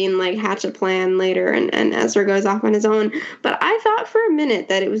and Sabine like hatch a plan later, and Ezra goes off on his own. But I thought for a minute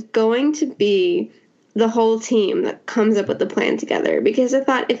that it was going to be the whole team that comes up with the plan together, because I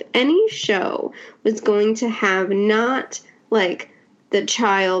thought if any show was going to have not like the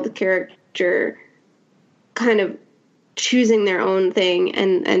child character kind of choosing their own thing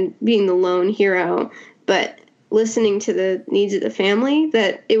and being the lone hero, but listening to the needs of the family,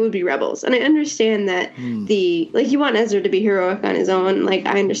 that it would be Rebels. And I understand that you want Ezra to be heroic on his own. Like,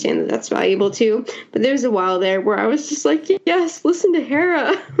 I understand that that's valuable too. But there's a while there where I was just like, yes, listen to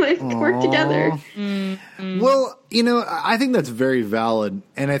Hera. Like, work together. Well, I think that's very valid.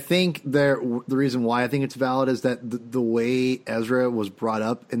 And I think the reason why I think it's valid is that the way Ezra was brought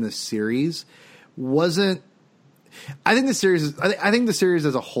up in the series wasn't. I think the series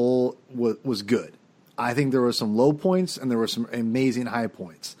as a whole was good. I think there were some low points and there were some amazing high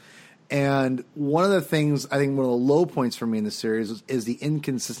points. And one of the things, I think one of the low points for me in the series is the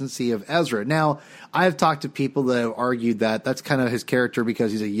inconsistency of Ezra. Now, I've talked to people that have argued that that's kind of his character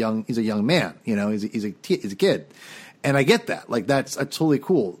because he's a young man, he's a kid. And I get that. Like, that's totally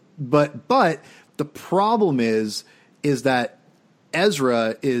cool. But the problem is that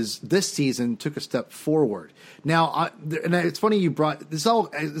Ezra this season took a step forward. Now, and it's funny you brought this all.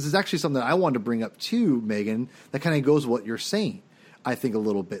 This is actually something that I wanted to bring up too, Megan. That kind of goes with what you're saying. I think a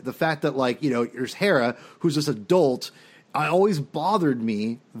little bit the fact that there's Hera, who's this adult. It always bothered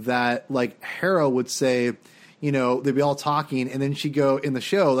me that Hera would say, they'd be all talking, and then she'd go in the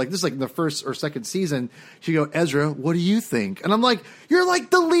show, like this is like in the first or second season, she'd go, Ezra, what do you think? And I'm like, you're like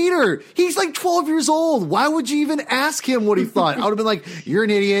the leader. He's like 12 years old. Why would you even ask him what he thought? I would have been like, you're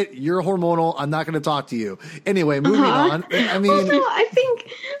an idiot. You're hormonal. I'm not going to talk to you. Anyway, moving on. I mean, well, no, I think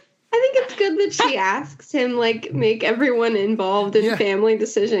it's good that she asks him, make everyone involved in family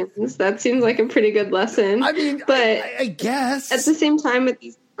decisions. That seems like a pretty good lesson. I mean, but I guess at the same time, at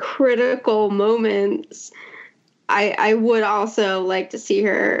these critical moments, I would also like to see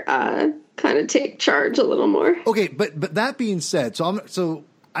her kind of take charge a little more. Okay, but that being said,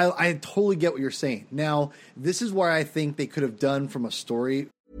 I totally get what you're saying. Now, this is where I think they could have done from a story.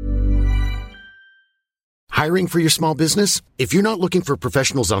 Hiring for your small business? If you're not looking for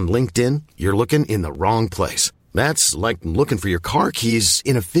professionals on LinkedIn, you're looking in the wrong place. That's like looking for your car keys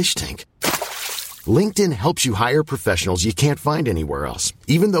in a fish tank. LinkedIn helps you hire professionals you can't find anywhere else,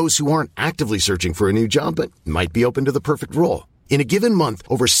 even those who aren't actively searching for a new job but might be open to the perfect role. In a given month,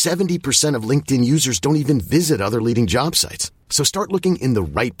 over 70% of LinkedIn users don't even visit other leading job sites. So start looking in the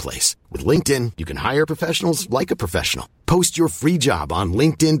right place. With LinkedIn, you can hire professionals like a professional. Post your free job on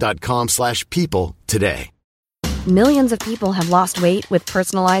linkedin.com/people today. Millions of people have lost weight with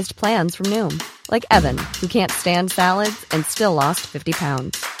personalized plans from Noom. Like Evan, who can't stand salads and still lost 50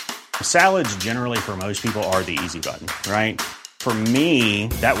 pounds. Salads generally for most people are the easy button, right? For me,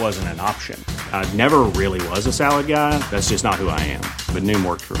 that wasn't an option. I never really was a salad guy. That's just not who I am. But Noom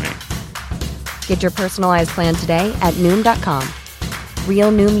worked for me. Get your personalized plan today at Noom.com.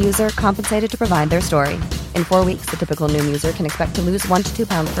 Real Noom user compensated to provide their story. In 4 weeks, the typical Noom user can expect to lose 1 to 2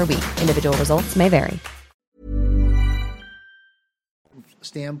 pounds per week. Individual results may vary.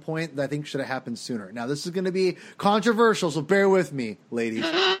 Standpoint that I think should have happened sooner. Now, this is going to be controversial, so bear with me, ladies.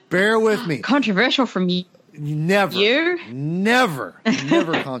 Bear with me. Controversial from you? Never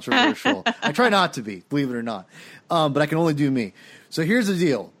controversial. I try not to be, believe it or not, but I can only do me. So here's the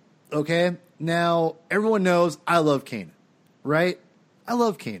deal, okay? Now, everyone knows I love Kanan, right? I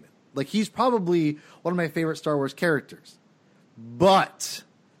love Kanan. Like, he's probably one of my favorite Star Wars characters. But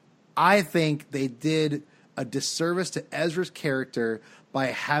I think they did a disservice to Ezra's character by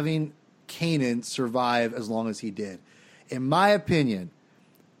having Kanan survive as long as he did. In my opinion,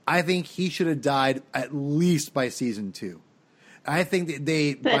 I think he should have died at least by season 2. I think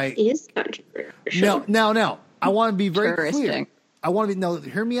that is controversial. Now, I want to be very clear.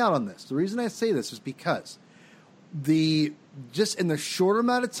 Hear me out on this. The reason I say this is because just in the short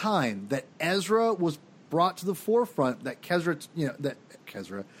amount of time that Ezra was brought to the forefront, that Kanan.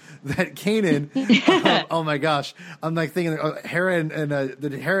 Oh my gosh, I'm like thinking, Hera and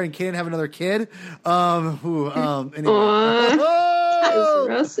did Hera and Kanan have another kid? Anyway.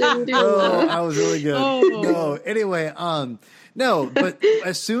 I was really good. No, anyway, no, but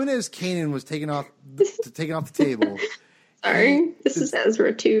as soon as Kanan was taken off the table. Sorry, this is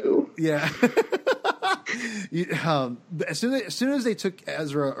Ezra too. Yeah. As soon as they took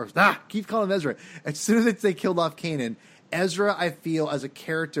Ezra, keep calling him Ezra. As soon as they killed off Kanan, Ezra, I feel, as a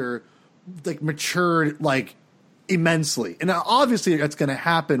character, like, matured, like, immensely. And obviously that's going to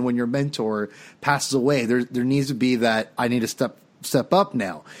happen when your mentor passes away. There needs to be that, I need to step up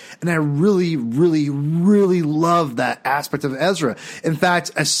now. And I really, really, really love that aspect of Ezra. In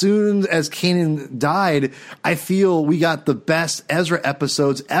fact, as soon as Kanan died, I feel we got the best Ezra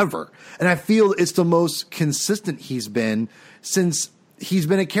episodes ever. And I feel it's the most consistent he's been since he's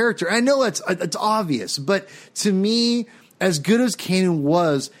been a character. I know it's obvious, but to me, as good as Kanan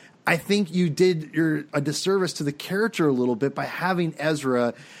was, I think you did a disservice to the character a little bit by having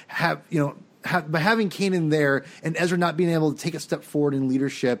Ezra by having Kanan there and Ezra not being able to take a step forward in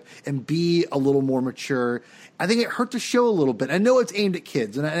leadership and be a little more mature. I think it hurt the show a little bit. I know it's aimed at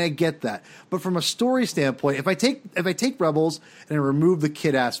kids, and I get that. But from a story standpoint, if I take Rebels and I remove the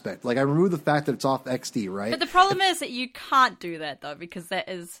kid aspect, like I remove the fact that it's off XD, right? But the problem is that you can't do that, though, because that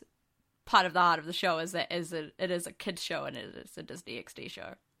is part of the heart of the show, is that it is a kid's show and it is a Disney XD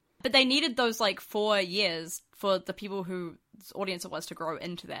show. But they needed those, like, 4 years for the people whose audience it was to grow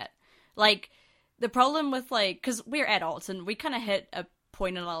into that. Like, the problem with, like, because we're adults and we kind of hit a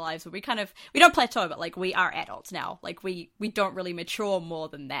point in our lives where we don't plateau, but, like, we are adults now. Like, we don't really mature more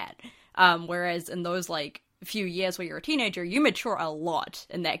than that. Whereas in those, like, few years where you're a teenager, you mature a lot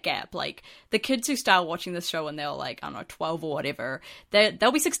in that gap. Like, the kids who start watching this show when they're, like, I don't know, 12 or whatever,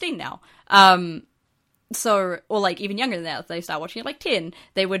 they'll be 16 now. So, or like even younger than that, if they start watching at like 10,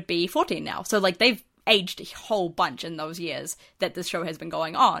 they would be 14 now. So like they've aged a whole bunch in those years that this show has been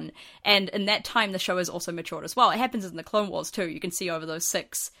going on. And in that time, the show has also matured as well. It happens in the Clone Wars too. You can see over those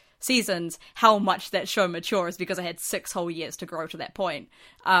 6 seasons how much that show matures because it had 6 whole years to grow to that point.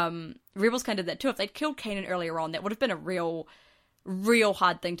 Rebels kind of did that too. If they'd killed Kanan earlier on, that would have been a real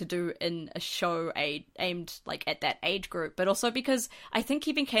hard thing to do in a show aimed like at that age group, but also because I think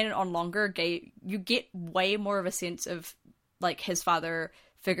keeping Kanan on longer you get way more of a sense of like his father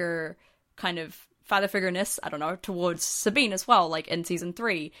figureness, I don't know, towards Sabine as well. Like in season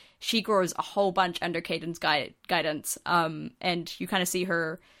 3, she grows a whole bunch under Kanan's guidance, and you kind of see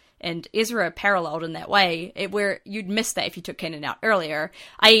her and Ezra paralleled in that way, where you'd miss that if you took Kanan out earlier.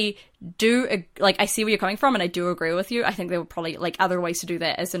 I do, like, I see where you're coming from, and I do agree with you. I think there were probably, like, other ways to do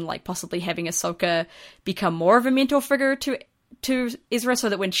that, as in, like, possibly having Ahsoka become more of a mentor figure to Ezra, so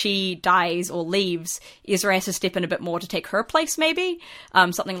that when she dies or leaves, Ezra has to step in a bit more to take her place, maybe.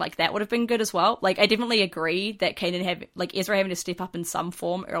 Something like that would have been good as well. Like, I definitely agree that Ezra having to step up in some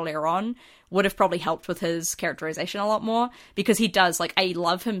form earlier on would have probably helped with his characterization a lot more, because he does, like, I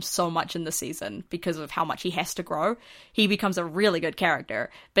love him so much in this season because of how much he has to grow. He becomes a really good character,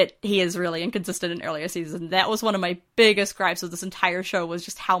 but he is really inconsistent in earlier seasons. That was one of my biggest gripes of this entire show, was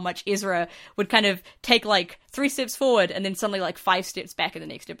just how much Ezra would kind of take, like, 3 steps forward and then suddenly, like, 5 steps back in the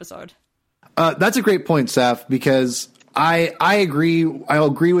next episode. That's a great point, Saf, because I agree. I'll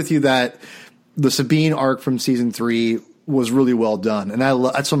agree with you that the Sabine arc from season 3 was really well done. And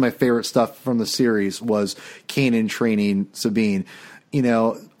that's one of my favorite stuff from the series was Kanan training Sabine. You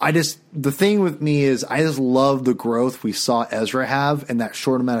know, the thing with me is I just love the growth we saw Ezra have in that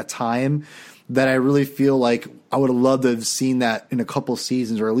short amount of time, that I really feel like I would have loved to have seen that in a couple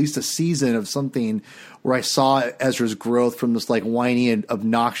seasons, or at least a season of something where I saw Ezra's growth from this like whiny and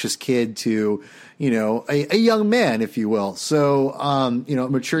obnoxious kid to, you know, a young man, if you will. So, you know, a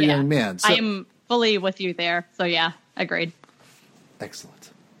mature young man. So, I am fully with you there. So yeah, agreed. Excellent.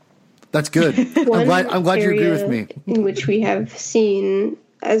 That's good. I'm glad you agree with me. In which we have seen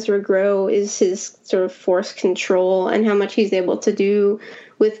Ezra grow is his sort of force control and how much he's able to do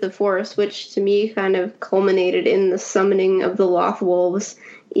with the force, which to me kind of culminated in the summoning of the Loth Wolves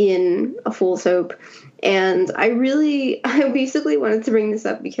in A Fool's Hope. And I basically wanted to bring this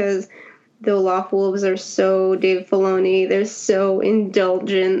up because the Loth Wolves are so Dave Filoni. They're so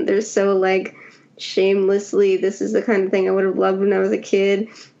indulgent. They're so like shamelessly, this is the kind of thing I would have loved when I was a kid.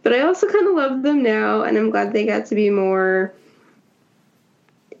 But I also kind of love them now, and I'm glad they got to be more.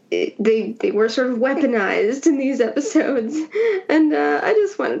 They were sort of weaponized in these episodes, and I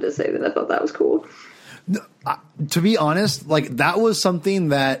just wanted to say that I thought that was cool. To be honest, like that was something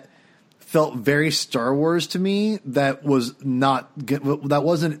that felt very Star Wars to me. That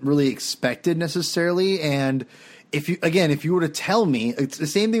wasn't really expected necessarily. And if you were to tell me, it's the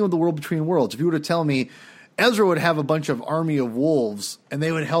same thing with The World Between Worlds. If you were to tell me Ezra would have a bunch of army of wolves and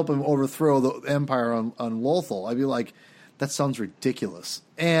they would help him overthrow the Empire on Lothal, I'd be like, that sounds ridiculous.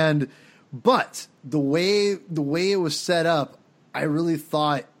 But the way it was set up, I really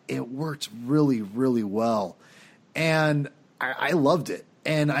thought it worked really, really well. And I loved it.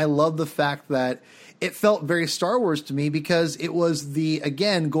 And I love the fact that it felt very Star Wars to me, because it was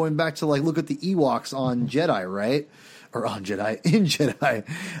again, going back to like, look at the Ewoks on Jedi, right? or on Jedi, in Jedi.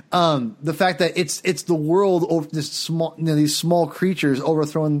 The fact that it's the world over this small, these small creatures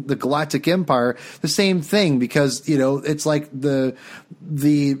overthrowing the Galactic Empire, the same thing, because, it's like the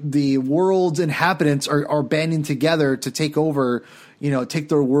world's inhabitants are banding together to take over, take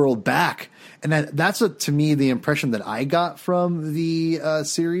their world back. And that's to me, the impression that I got from the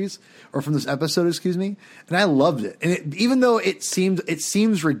series, or from this episode, excuse me. And I loved it. And even though it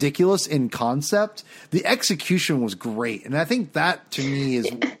seems ridiculous in concept, the execution was great. And I think that to me is,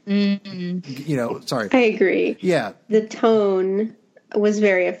 sorry. I agree. Yeah. The tone was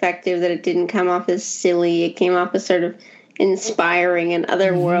very effective, that it didn't come off as silly. It came off as sort of inspiring and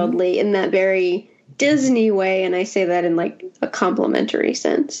otherworldly in that very Disney way. And I say that in like a complimentary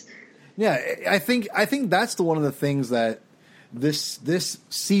sense. Yeah, I think that's one of the things that this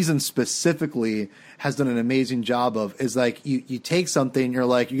season specifically has done an amazing job of, is like you take something, you're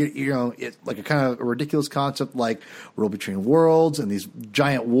like, it's like a kind of a ridiculous concept, like World Between Worlds and these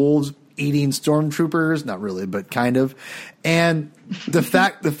giant wolves eating stormtroopers, not really, but kind of. And the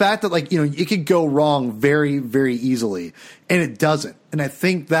fact that like, it could go wrong very, very easily, and it doesn't. And I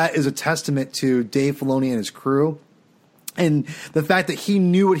think that is a testament to Dave Filoni and his crew. And the fact that he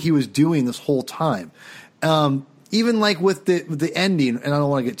knew what he was doing this whole time, even like with the ending, and I don't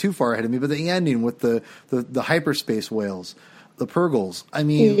want to get too far ahead of me, but the ending with the hyperspace whales, the Purgles. I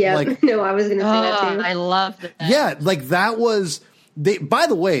mean, yeah, I was going to say that too. I love that. Yeah, like that was by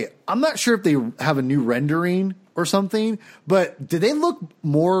the way, I'm not sure if they have a new rendering or something, but did they look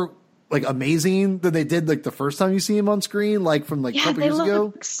more like amazing than they did like the first time you see him on screen, like from like a couple years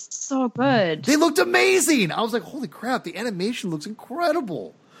ago? So good. They looked amazing. I was like, holy crap, the animation looks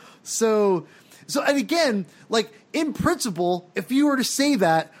incredible. So and again, like in principle, if you were to say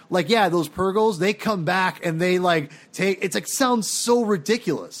that, like, yeah, those Purgles, they come back and they like it's like sounds so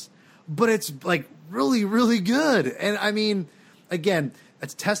ridiculous, but it's like really, really good. And I mean, again,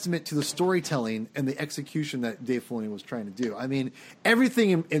 it's a testament to the storytelling and the execution that Dave Filoni was trying to do. I mean,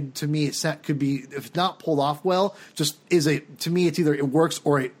 everything to me could be, if not pulled off well, to me, it's either it works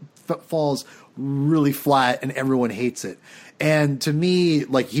or it falls really flat and everyone hates it. And to me,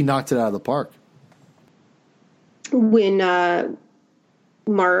 like, he knocked it out of the park. When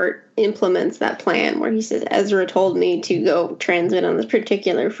Mart implements that plan where he says, Ezra told me to go transmit on this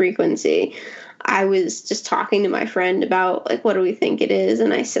particular frequency, I was just talking to my friend about, like, what do we think it is?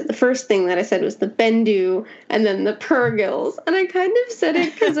 And I said, the first thing that I said was the Bendu and then the Purgles. And I kind of said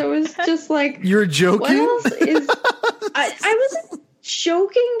it because I was just like, you're joking? What else is... I wasn't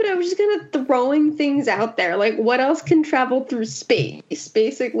joking, but I was just kind of throwing things out there. Like, what else can travel through space?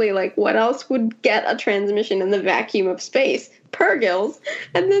 Basically, like, what else would get a transmission in the vacuum of space? Purgles.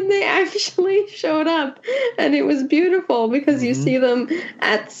 And then they actually showed up, and it was beautiful because you see them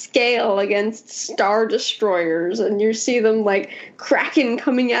at scale against star destroyers, and you see them like Kraken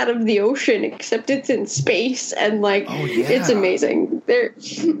coming out of the ocean, except it's in space, and like it's amazing.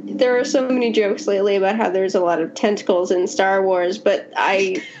 There are so many jokes lately about how there's a lot of tentacles in Star Wars, but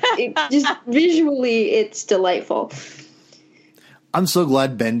visually it's delightful. I'm so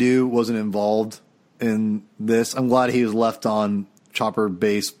glad Bendu wasn't involved in this. I'm glad he was left on Chopper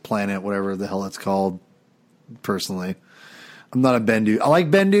Base Planet, whatever the hell it's called. Personally, I'm not a Bendu. I like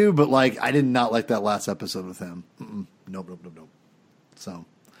Bendu, but like I did not like that last episode with him. Nope. So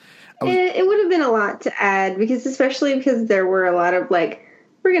it would have been a lot to add, especially because there were a lot of like,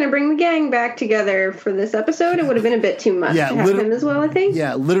 we're going to bring the gang back together for this episode. It would have been a bit too much to have him as well, I think.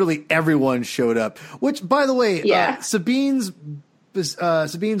 Yeah, literally everyone showed up. Which, by the way, Sabine's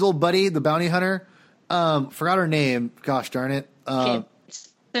old buddy, the bounty hunter. Forgot her name. Gosh darn it. Kitsu.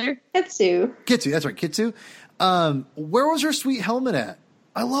 That's right. Kitsu. Where was her sweet helmet at?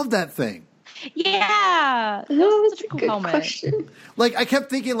 I love that thing. Yeah. That was such a cool helmet. Question. Like, I kept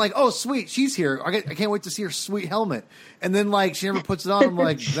thinking, like, oh, sweet, she's here. I can't wait to see her sweet helmet. And then, like, she never puts it on. I'm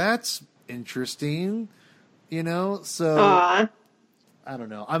like, that's interesting. So Aww. I don't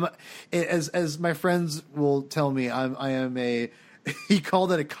know. As my friends will tell me, I am a he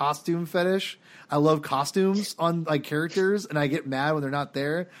called it a costume fetish. I love costumes on like characters, and I get mad when they're not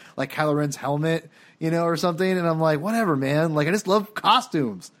there, like Kylo Ren's helmet, or something. And I'm like, whatever, man. Like, I just love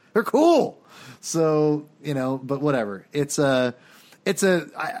costumes. They're cool. So, but whatever. It's a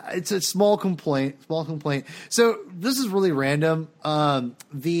small complaint. So this is really random.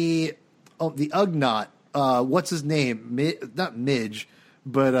 The Ugnaught, what's his name? Not Midge,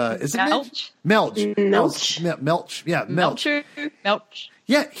 but is it Melch? Melch. Yeah, Melch. Melch.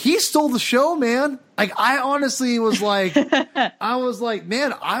 Yeah, he stole the show, man. Like, I honestly was like,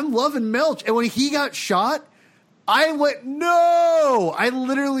 man, I'm loving Melch. And when he got shot, I went, no! I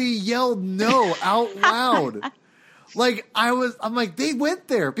literally yelled no out loud. Like, I'm like, they went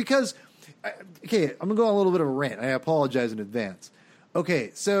there because, okay, I'm going to go on a little bit of a rant. I apologize in advance.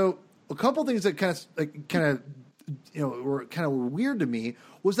 Okay, so a couple things that kind of, were kind of weird to me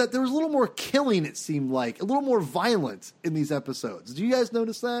was that there was a little more killing, it seemed like, a little more violent in these episodes. Do you guys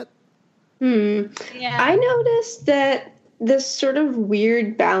notice that? Yeah. I noticed that this sort of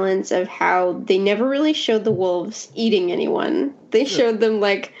weird balance of how they never really showed the wolves eating anyone. They showed them,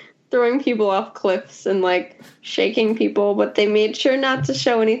 like, throwing people off cliffs and, like, shaking people, but they made sure not to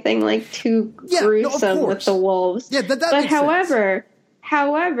show anything, like, too gruesome with the wolves. Yeah, that but makes sense.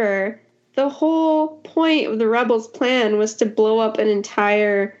 However, the whole point of the rebels' plan was to blow up an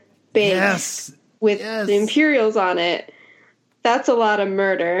entire base with the Imperials on it. That's a lot of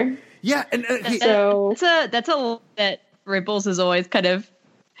murder. Yeah, and that's a lot that Rebels is always kind of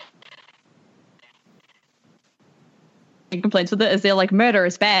complaints with it, is they're like, murder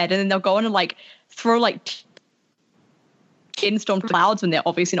is bad, and then they'll go in and like throw like 10 storm clouds when they're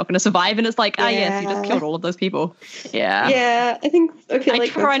obviously not going to survive, and it's like, yes, you just killed all of those people. Yeah, I feel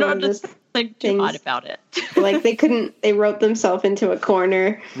like try not to think too hard about it. Like they wrote themselves into a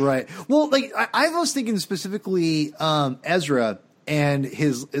corner. Right. Well, like I was thinking specifically Ezra and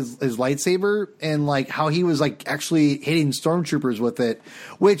his lightsaber, and like how he was like actually hitting stormtroopers with it,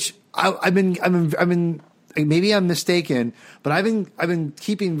 which I've been maybe I'm mistaken, but I've been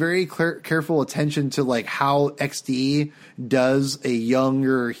keeping very careful attention to like how XD does a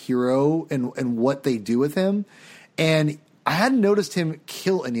younger hero and what they do with him, and I hadn't noticed him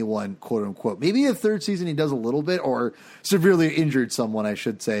kill anyone, quote unquote. Maybe in the third season he does a little bit, or severely injured someone, I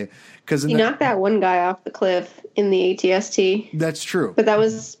should say. Because he knocked that one guy off the cliff in the ATST. That's true. But that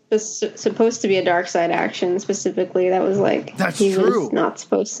was supposed to be a dark side action specifically. That was like, he was not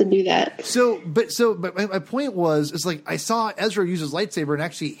supposed to do that. But my point was, it's like I saw Ezra use his lightsaber and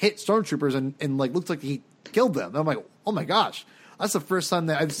actually hit stormtroopers and like looked like he killed them. And I'm like, oh my gosh, that's the first time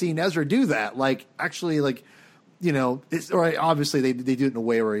that I've seen Ezra do that. Like actually, like. Obviously they do it in a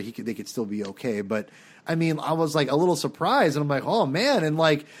way where they could still be okay. But I mean, I was like a little surprised, and I'm like, oh man. And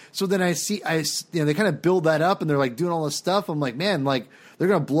like, so then they kind of build that up and they're like doing all this stuff. I'm like, man, like they're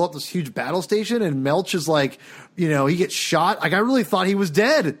going to blow up this huge battle station. And Melch is like, he gets shot. Like I really thought he was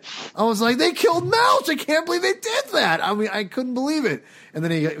dead. I was like, they killed Melch. I can't believe they did that. I mean, I couldn't believe it. And then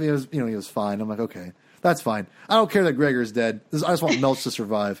he was fine. I'm like, okay. That's fine. I don't care that Gregor's dead. I just want Melch to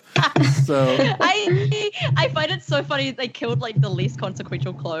survive. So I find it so funny they killed like the least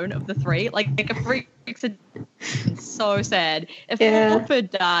consequential clone of the three. Like a freak's so sad. If Wolford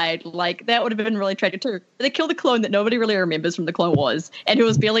died, like that would have been really tragic too. They killed a clone that nobody really remembers from the Clone Wars, and who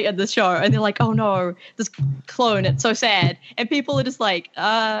was barely in the show. And they're like, oh no, this clone, it's so sad. And people are just like,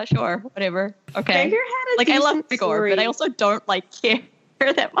 sure, whatever, okay. Gregor had a like I love Gregor, story. but I also don't like care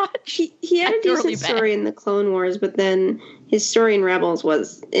that much. He had a decent story in the Clone Wars, but then his story in Rebels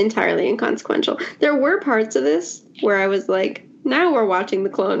was entirely inconsequential. There were parts of this where I was like, now we're watching the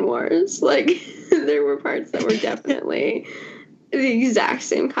Clone Wars. Like, there were parts that were definitely the exact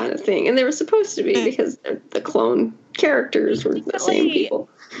same kind of thing. And they were supposed to be because the clone characters were the same people.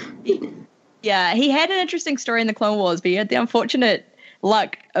 Yeah, he had an interesting story in the Clone Wars, but he had the unfortunate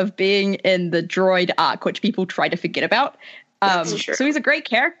luck of being in the droid arc, which people try to forget about. So he's a great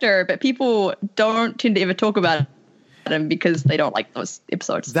character, but people don't tend to ever talk about him because they don't like those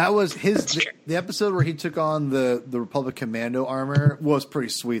episodes. That was the episode where he took on the Republic Commando armor was pretty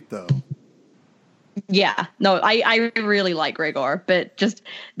sweet, though. Yeah, no, I really like Gregor, but just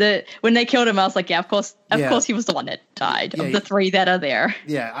when they killed him, I was like, yeah, of course he was the one that died of the three that are there.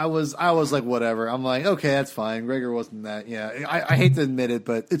 Yeah, I was like, whatever. I'm like, okay, that's fine. Gregor wasn't that. Yeah, I hate to admit it,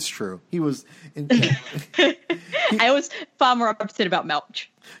 but it's true. He was. I was far more upset about Melch.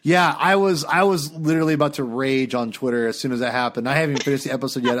 Yeah, I was literally about to rage on Twitter as soon as that happened. I haven't even finished the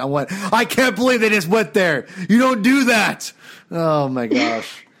episode yet. I can't believe they just went there. You don't do that. Oh my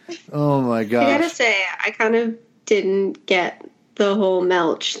gosh. Oh my gosh. I gotta say, I kind of didn't get the whole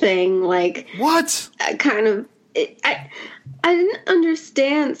Melch thing. Like, what? I didn't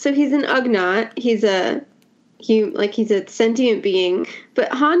understand. So he's an Ugnaught. He's a sentient being, but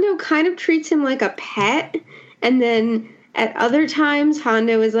Hondo kind of treats him like a pet. And then at other times,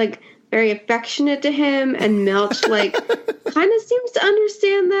 Hondo is like very affectionate to him, and Melch like kind of seems to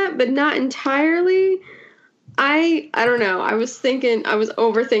understand that, but not entirely. I don't know. I was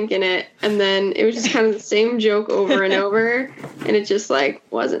overthinking it, and then it was just kind of the same joke over and over, and it just like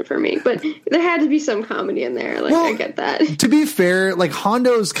wasn't for me. But there had to be some comedy in there. Like, I get that. To be fair, like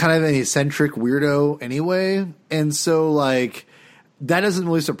Hondo's kind of an eccentric weirdo anyway, and so like that doesn't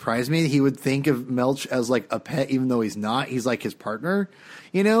really surprise me. He would think of Melch as like a pet, even though he's not. He's like his partner,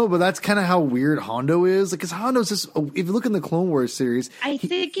 you know. But that's kind of how weird Hondo is. Like, because Hondo's just, if you look in the Clone Wars series, I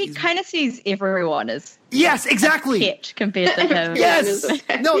think he kind of sees everyone as yes, exactly pet compared to him. Yes,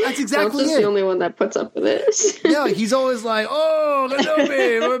 no, that's exactly Melch is it. the only one that puts up with it. Yeah, he's always like, "Oh,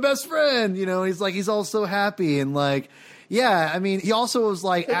 Kenobi, my best friend." You know, he's all so happy and like, yeah. I mean, he also was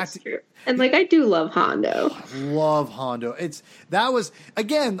like acting. And like, I do love Hondo. Love Hondo.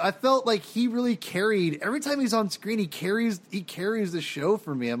 I felt like he really carried every time he's on screen. He carries the show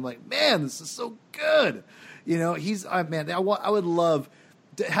for me. I'm like, man, this is so good. You know, I would love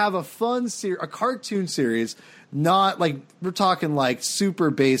to have a fun a cartoon series. Not like we're talking like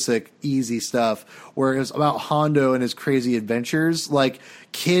super basic, easy stuff where it was about Hondo and his crazy adventures. Like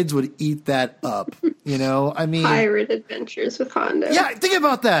kids would eat that up. You know, I mean, Pirate Adventures with Hondo. Yeah, think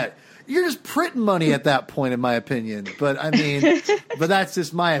about that. You're just printing money at that point, in my opinion. But I mean, but that's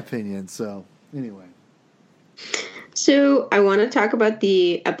just my opinion. So anyway. So I want to talk about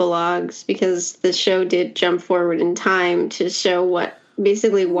the epilogues because the show did jump forward in time to show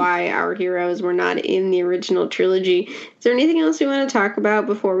why our heroes were not in the original trilogy. Is there anything else you want to talk about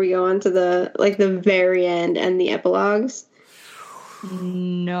before we go on to the very end and the epilogues?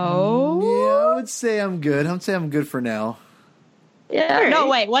 No. Yeah, I would say I'm good. I'm good for now. Yeah. Right. No,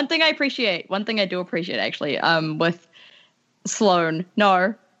 wait. One thing I do appreciate actually, with Sloane.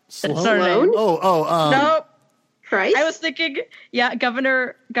 No. Sloane? No. Price? I was thinking, yeah,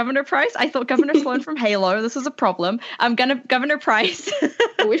 Governor Price. I thought Governor Sloane from Halo. This is a problem. Governor Price.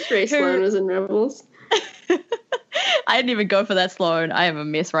 I wish Ray Sloane was in Rebels. I didn't even go for that, Sloane. I am a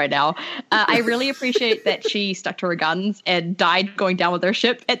mess right now. I really appreciate that she stuck to her guns and died going down with her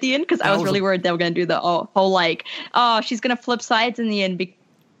ship at the end, because I was really worried they were going to do the whole like, oh, she's going to flip sides in the end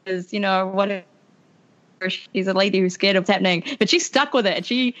because, you know, whatever. She's a lady who's scared of what's happening. But she stuck with it, and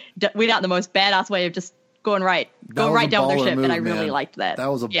she went out in the most badass way of just going right down with her ship, and I really liked that.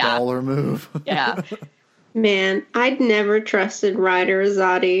 That was a baller move. Yeah. Man, I'd never trusted Ryder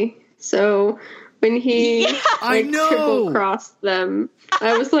Azadi, so when he triple crossed them,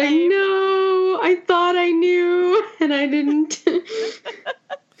 I was like, no, I thought I knew, and I didn't.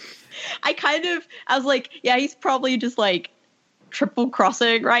 I was like, yeah, he's probably just like triple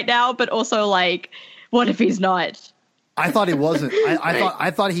crossing right now, but also like, what if he's not? I thought he wasn't.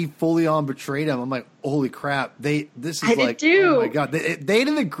 I thought he fully on betrayed him. I'm like, holy crap! Oh my god, they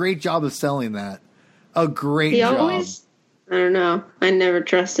did a great job of selling that. A great job. I don't know. I never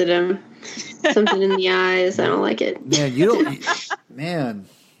trusted him. Something in the eyes. I don't like it. Man, you don't. Man.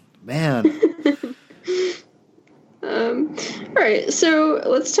 All right. So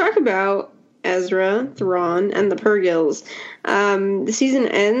let's talk about Ezra, Thrawn, and the Purgils. The season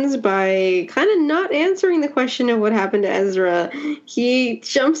ends by kind of not answering the question of what happened to Ezra. He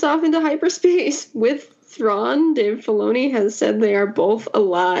jumps off into hyperspace with Thrawn. Dave Filoni has said they are both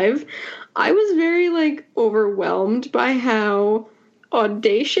alive. I was very overwhelmed by how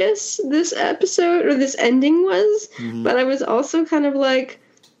audacious this episode or this ending was, but I was also kind of like,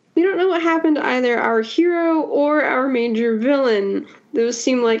 we don't know what happened to either our hero or our major villain. Those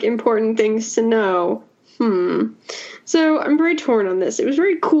seem like important things to know. So I'm very torn on this. It was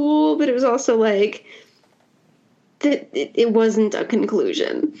very cool, but it was also like that it wasn't a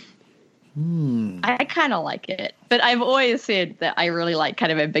conclusion. I kind of like it, but I've always said that I really like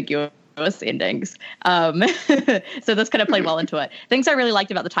kind of ambiguous endings. So this kind of played well into it. Things I really liked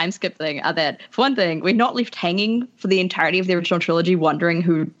about the time skip thing are that, for one thing, we're not left hanging for the entirety of the original trilogy wondering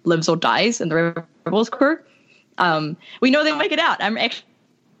who lives or dies in the Rebels crew. We know they'll make it out. I'm actually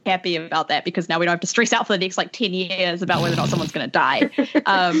happy about that because now we don't have to stress out for the next 10 years about whether or not someone's going to die.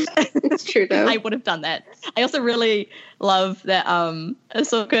 It's true though. I would have done that. I also really love that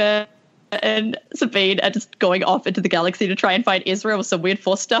Ahsoka and Sabine are just going off into the galaxy to try and find Ezra with some weird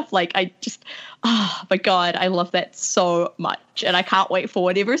Force stuff. Oh my god, I love that so much. And I can't wait for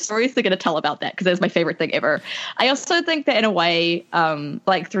whatever stories they're going to tell about that, because that's my favorite thing ever. I also think that in a way,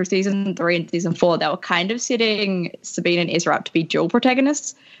 through season 3 and season 4, they were kind of setting Sabine and Ezra up to be dual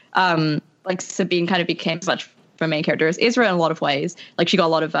protagonists. Sabine kind of became as much of a main character as Ezra in a lot of ways. She got a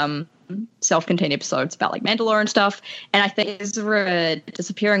lot of self-contained episodes about Mandalore and stuff, and I think Ezra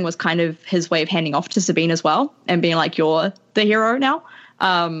disappearing was kind of his way of handing off to Sabine as well and being like, you're the hero now,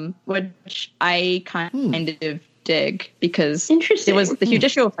 which I kind of dig, because it was the huge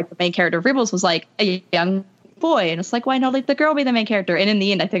issue of the main character of Rebels was a young boy, and it's why not let the girl be the main character? And in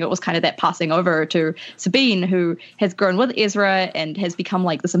the end, I think it was kind of that passing over to Sabine, who has grown with Ezra and has become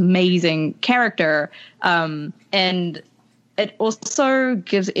this amazing character, and it also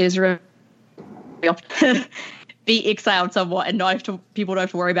gives Ezra be exiled somewhat and people don't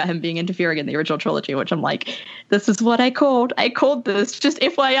have to worry about him being interfering in the original trilogy, which I'm like, this is what I called this. Just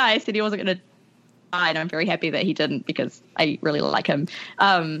FYI, I said he wasn't going to die, and I'm very happy that he didn't because I really like him.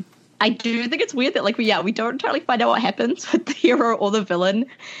 I do think it's weird that we don't totally find out what happens with the hero or the villain,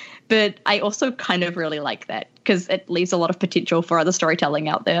 but I also kind of really like that because it leaves a lot of potential for other storytelling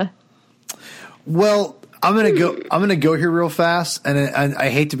out there. Well, I'm gonna go here real fast, and I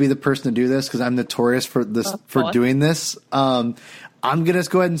hate to be the person to do this because I'm notorious for doing this. I'm gonna just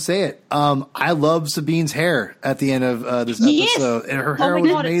go ahead and say it. I love Sabine's hair at the end of this episode, and her hair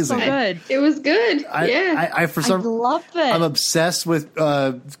was amazing. It's so good. It was good. I love it. I'm obsessed with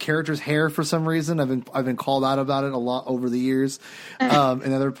characters' hair for some reason. I've been called out about it a lot over the years in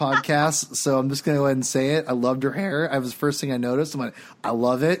other podcasts. So I'm just gonna go ahead and say it. I loved her hair. That was the first thing I noticed. I'm like, I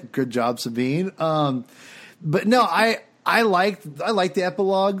love it. Good job, Sabine. But no, I liked the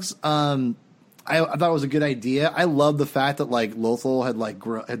epilogues. I thought it was a good idea. I love the fact that Lothal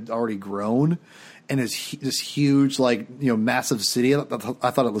had already grown and is this huge massive city. I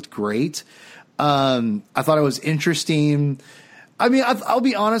thought it looked great. I thought it was interesting. I mean, I'll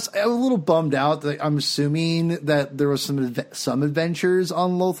be honest. I was a little bummed out that I'm assuming that there was some adventures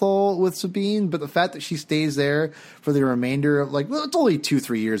on Lothal with Sabine, but the fact that she stays there for the remainder of it's only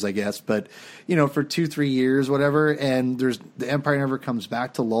 2-3 years, I guess, but for 2-3 years, whatever. And the Empire never comes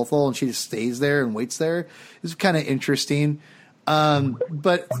back to Lothal, and she just stays there and waits there. It's kind of interesting.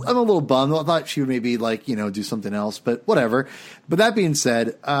 But I'm a little bummed. I thought she would maybe do something else, but whatever. But that being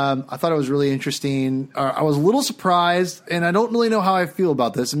said, I thought it was really interesting. I was a little surprised, and I don't really know how I feel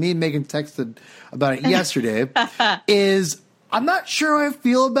about this. And me and Megan texted about it yesterday. I'm not sure how I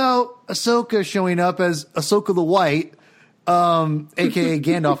feel about Ahsoka showing up as Ahsoka the White, aka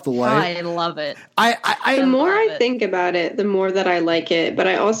Gandalf the White. I love it. The more I think about it, the more that I like it. But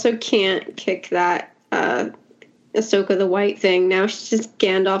I also can't kick that Ahsoka the White thing. Now she's just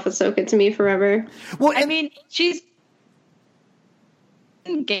Gandalf Ahsoka to me forever. Well, I mean, she's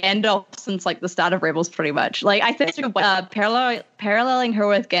Gandalf since the start of Rebels, pretty much. I think paralleling her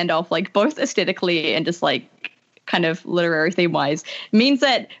with Gandalf, both aesthetically and just kind of literary theme wise, means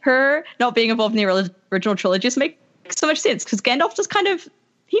that her not being involved in the original trilogy just makes so much sense because Gandalf just kind of.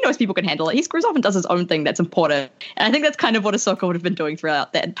 He knows people can handle it. He screws off and does his own thing that's important. And I think that's kind of what Ahsoka would have been doing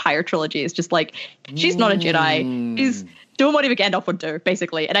throughout that entire trilogy. It's just she's not a Jedi. She's doing whatever Gandalf would do,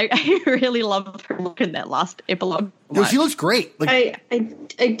 basically. And I really love her look in that last epilogue. No, she looks great.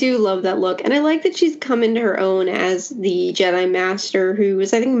 I do love that look. And I like that she's come into her own as the Jedi Master, who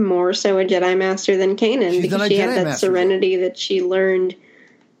was, I think, more so a Jedi Master than Kanan, because she had that serenity that she learned.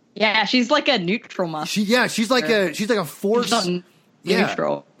 Yeah, she's like a neutral master. She's like a force.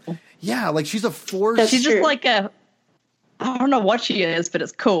 Neutral. Yeah, she's a force. She's just I don't know what she is, but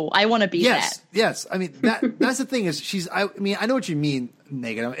it's cool. I want to be that. Yes. I mean, that's the thing is I know what you mean,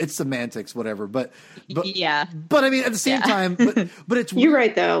 Megan. It's semantics, whatever. But yeah. But I mean, at the same time, but it's weird. You're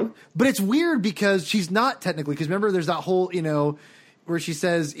right, though. But it's weird because she's not technically. Because remember, there's that whole where she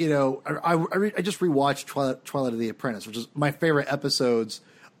says, I just rewatched Twilight of the Apprentice, which is my favorite episodes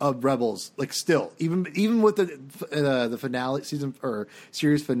of Rebels, still, even with the finale season or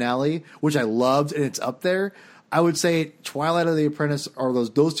series finale, which I loved and it's up there. I would say Twilight of the Apprentice or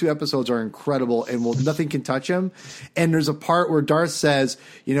those two episodes are incredible and nothing can touch them. And there's a part where Darth says,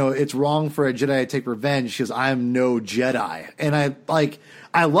 it's wrong for a Jedi to take revenge. She goes, I am no Jedi. And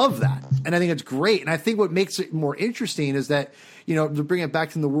I love that. And I think it's great. And I think what makes it more interesting is that, to bring it back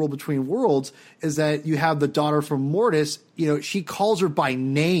to the World Between Worlds, is that you have the daughter from Mortis, she calls her by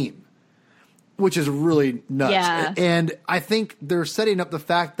name, which is really nuts. Yeah. And I think they're setting up the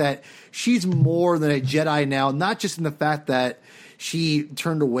fact that she's more than a Jedi now, not just in the fact that she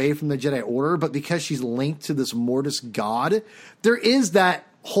turned away from the Jedi Order, but because she's linked to this Mortis god. There is that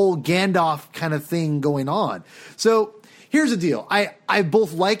whole Gandalf kind of thing going on. So here's the deal. I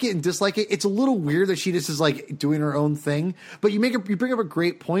both like it and dislike it. It's a little weird that she just is doing her own thing, but you bring up a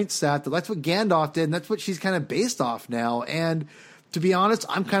great point, Seth, that that's what Gandalf did, and that's what she's kind of based off now. And to be honest,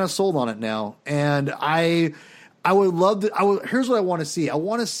 I'm kind of sold on it now. And I would love to. Here's what I want to see. I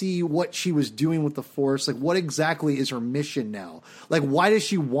want to see what she was doing with the Force. What exactly is her mission now? Why does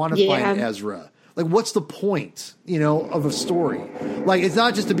she want to find Ezra? What's the point, of a story? It's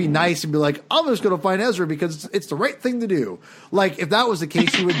not just to be nice and be I'm just going to find Ezra because it's the right thing to do. If that was the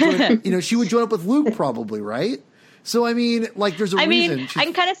case, she would join, she would join up with Luke probably, right? So, I mean, there's a reason. I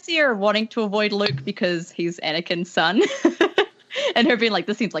can kind of see her wanting to avoid Luke because he's Anakin's son. And her being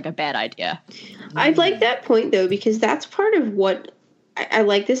this seems like a bad idea. I like that point, though, because that's part of what I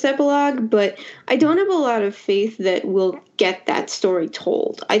like this epilogue, but I don't have a lot of faith that we'll get that story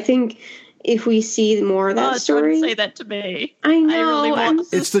told. I think if we see more of that story. Don't say that to me. I know. I really want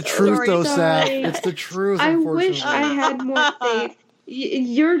It's the truth, though, Saf. sorry. It's the truth, I unfortunately. wish I had more faith.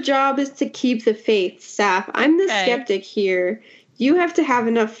 Your job is to keep the faith, Saf. I'm the skeptic here. You have to have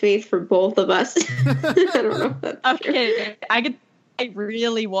enough faith for both of us. I don't know if that's true. I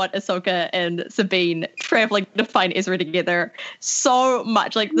really want Ahsoka and Sabine traveling to find Ezra together so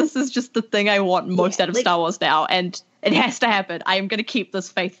much. Like, this is just the thing I want most out of Star Wars now, and it has to happen. I am going to keep this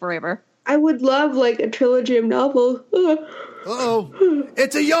faith forever. I would love, like, a trilogy of novels. Uh-oh.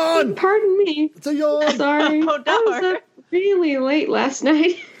 It's a yawn! Pardon me. It's a yawn! Sorry. Oh, no. I was up really late last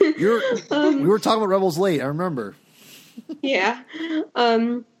night. We were talking about Rebels late, I remember. Yeah.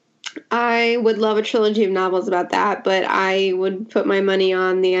 I would love a trilogy of novels about that, but I would put my money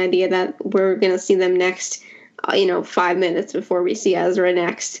on the idea that we're going to see them next, 5 minutes before we see Ezra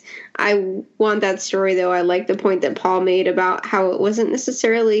next. I want that story, though. I like the point that Paul made about how it wouldn't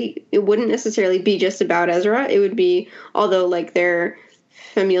necessarily be just about Ezra. It would be, although, like, their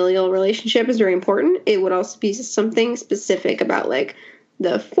familial relationship is very important, it would also be something specific about, like,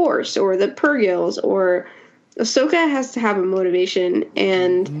 the Force or the Purgils, or Ahsoka has to have a motivation,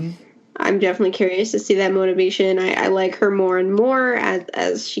 and I'm definitely curious to see that motivation. I like her more and more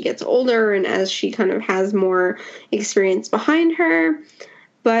as she gets older and as she kind of has more experience behind her.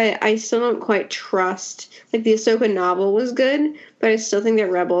 But I still don't quite trust, like, the Ahsoka novel was good, but I still think that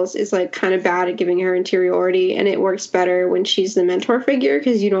Rebels is, like, kind of bad at giving her interiority, and it works better when she's the mentor figure,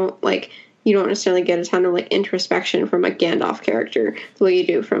 because you don't necessarily get a ton of, like, introspection from a Gandalf character the way you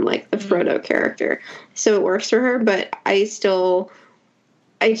do from, like, the Frodo character. So it works for her, but I just don't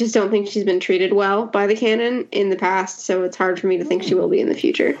think she's been treated well by the canon in the past, so it's hard for me to think she will be in the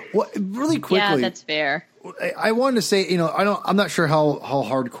future. Well, really quickly. Yeah, that's fair. I wanted to say, I'm not sure how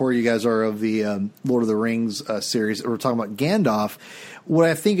hardcore you guys are of the Lord of the Rings series. We're talking about Gandalf. What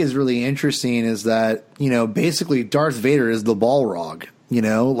I think is really interesting is that, basically Darth Vader is the Balrog.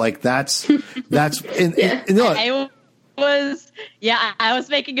 Like that's I was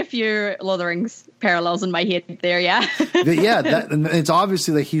making a few Lord of the Rings parallels in my head there. Yeah. And it's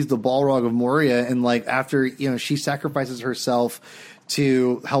obviously that he's the Balrog of Moria, and like after she sacrifices herself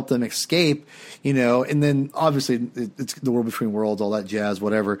to help them escape, and then obviously it's the world between worlds, all that jazz,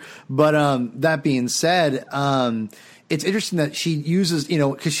 whatever. But that being said, it's interesting that she uses,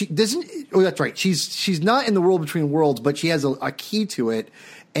 because she doesn't. Oh, that's right. She's not in the world between worlds, but she has a key to it,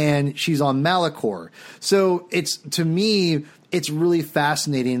 and she's on Malachor. So to me, it's really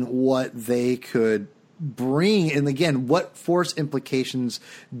fascinating what they could bring, and again, what Force implications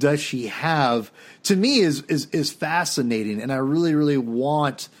does she have? To me, is fascinating, and I really, really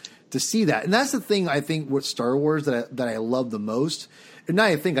want to see that. And that's the thing I think with Star Wars that I love the most. And now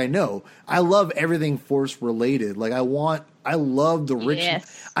I know I love everything Force related. Like I love the rich.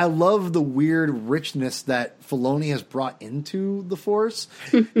 Yes. I love the weird richness that Filoni has brought into the Force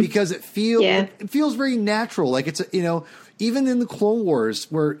because it feels very natural. Like it's even in the Clone Wars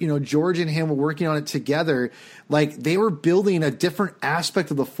where George and him were working on it together, like they were building a different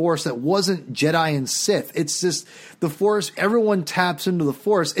aspect of the Force that wasn't Jedi and Sith. It's just the Force. Everyone taps into the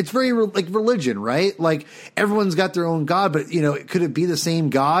Force. It's very like religion, right? Like everyone's got their own God, but could it be the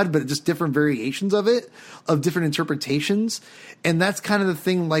same God, but just different variations of it, of different interpretations? And that's kind of the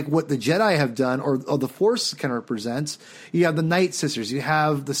thing, like what the Jedi have done, or the Force kind of represents. You have the Night Sisters, you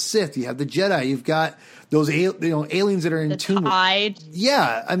have the Sith, you have the Jedi, you've got those aliens that are in tune.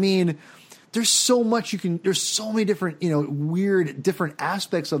 Yeah, I mean, there's so much there's so many different weird different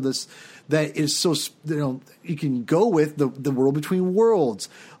aspects of this that is so you can go with the world between worlds.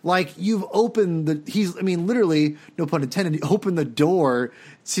 Like you've opened literally, no pun intended, you opened the door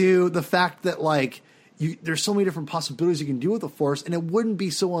to the fact that like there's so many different possibilities you can do with the Force, and it wouldn't be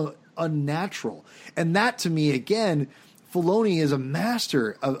so unnatural. And that to me, again, Filoni is a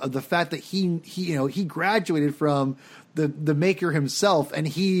master of the fact that he graduated from the maker himself, and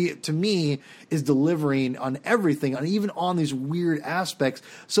he, to me, is delivering on everything, and even on these weird aspects.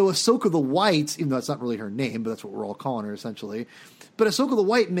 So Ahsoka the White, even though that's not really her name, but that's what we're all calling her essentially. But Ahsoka the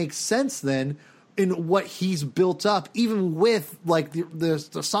White makes sense then in what he's built up, even with like the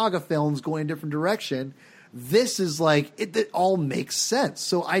saga films going a different direction. This is like it all makes sense.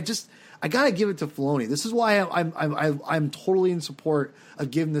 So I gotta give it to Filoni. This is why I'm totally in support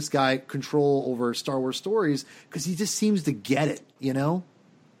of giving this guy control over Star Wars stories, because he just seems to get it.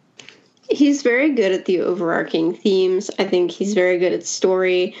 He's very good at the overarching themes. I think he's very good at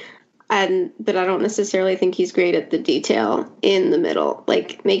story. But I don't necessarily think he's great at the detail in the middle.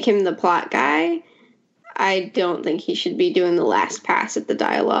 Like, make him the plot guy. I don't think he should be doing the last pass at the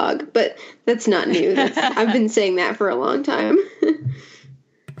dialogue. But that's not new. I've been saying that for a long time.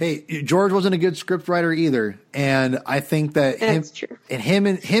 Hey, George wasn't a good script writer either, and I think that him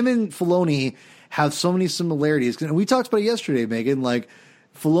and Filoni have so many similarities. And we talked about it yesterday, Megan. Like,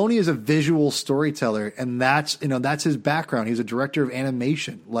 Filoni is a visual storyteller, and that's his background. He's a director of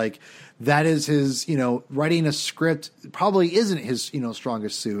animation. Like, that is his, writing a script probably isn't his,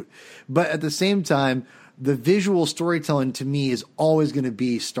 strongest suit. But at the same time, the visual storytelling to me is always going to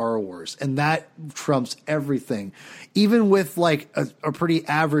be Star Wars, and that trumps everything. Even with like a pretty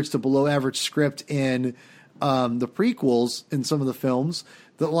average to below average script in the prequels in some of the films,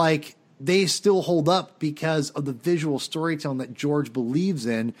 that like they still hold up because of the visual storytelling that George believes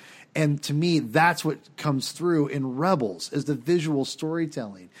in. And to me, that's what comes through in Rebels, is the visual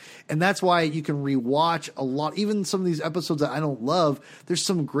storytelling. And that's why you can rewatch a lot, even some of these episodes that I don't love, there's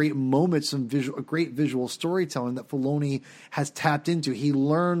some great moments, some great visual storytelling that Filoni has tapped into. He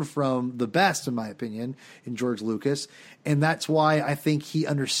learned from the best, in my opinion, in George Lucas. And that's why I think he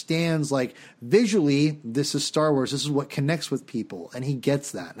understands, like, visually, this is Star Wars. This is what connects with people. And he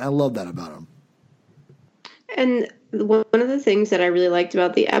gets that. And I love that about him. And one of the things that I really liked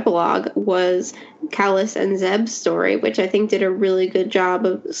about the epilogue was Kallus and Zeb's story, which I think did a really good job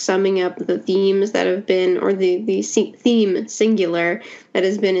of summing up the themes that have been, or the theme singular that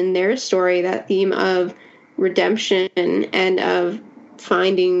has been in their story, that theme of redemption and of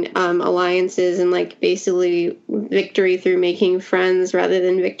finding alliances and like basically victory through making friends rather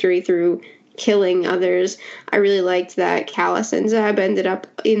than victory through killing others. I really liked that Kallus and Zeb ended up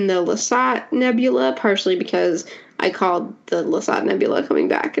in the Lasat Nebula, partially because I called the Lasat Nebula coming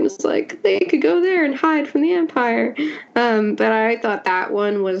back and it's like they could go there and hide from the Empire. But I thought that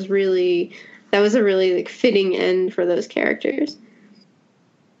one was a really like fitting end for those characters.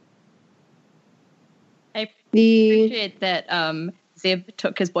 I appreciate that Zeb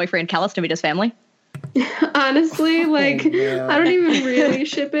took his boyfriend Kallus to meet his family. Honestly, like, I don't even really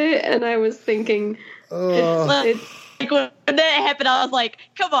ship it, and I was thinking, like, when that happened, I was like,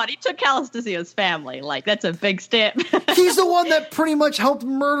 come on, he took Kallus to see his family. Like, that's a big step. He's the one that pretty much helped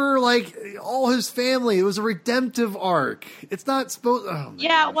murder, like, all his family. It was a redemptive arc. It's not supposed... Oh,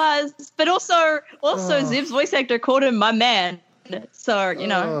 yeah, it was. But also Zeb's voice actor called him my man. So,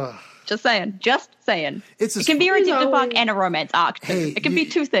 just saying. It can be a redemptive arc and a romance arc, too. Hey, it can be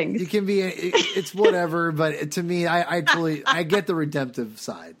two things. It can be... It's whatever, but to me, I get the redemptive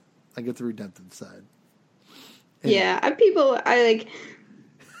side. Yeah,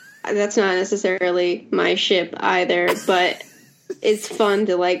 that's not necessarily my ship either, but it's fun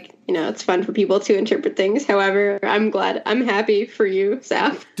to it's fun for people to interpret things. However, I'm happy for you,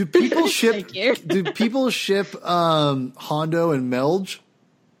 Saf. Do people ship Hondo and Melge?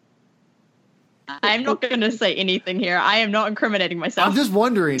 I'm not going to say anything here. I am not incriminating myself. I'm just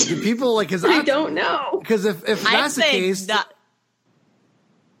wondering, do people because I don't know. Because if that's the case,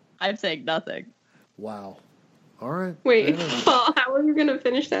 I'm saying nothing. Wow. All right. Wait, Paul, how are you going to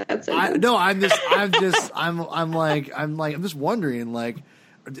finish that sentence? I'm just wondering, like,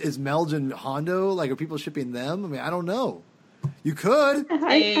 is Melge and Hondo, like, are people shipping them? I mean, I don't know. You could.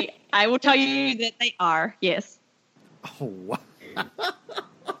 I will tell you that they are, yes. Oh, wow.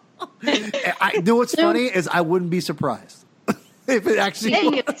 I know what's funny is I wouldn't be surprised if it actually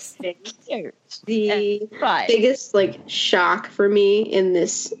was. The biggest, shock for me in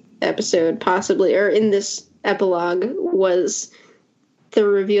this episode, possibly, or in this epilogue, was the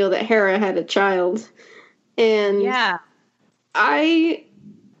reveal that Hera had a child. And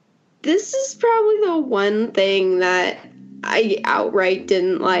this is probably the one thing that I outright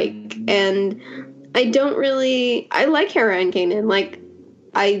didn't like. And I like Hera and Kanan. Like,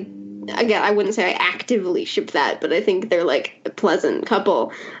 I wouldn't say I actively ship that, but I think they're like a pleasant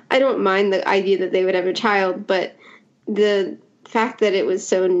couple. I don't mind the idea that they would have a child, but the fact that it was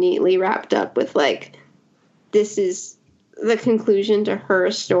so neatly wrapped up with this is the conclusion to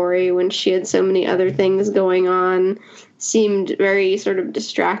her story when she had so many other things going on seemed very sort of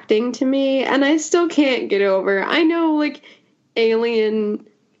distracting to me. And I still can't get over, I know alien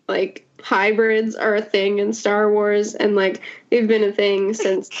hybrids are a thing in Star Wars, and they've been a thing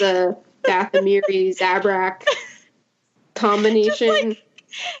since the Dathomiri Zabrak combination.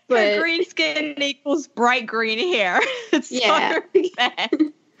 But green skin equals bright green hair. It's so bad.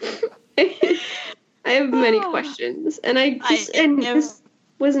 I have many questions, and this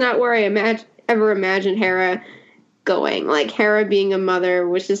was not where I ever imagined Hera going. Hera being a mother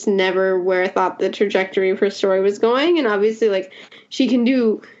was just never where I thought the trajectory of her story was going, and obviously, she can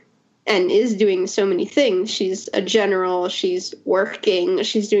do and is doing so many things. She's a general, she's working,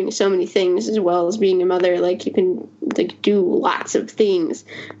 she's doing so many things as well as being a mother. You can do lots of things.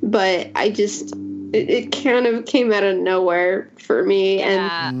 But I just it kind of came out of nowhere for me.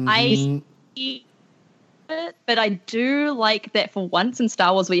 Yeah, And but I do like that for once in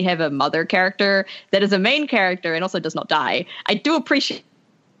Star Wars we have a mother character that is a main character and also does not die. I do appreciate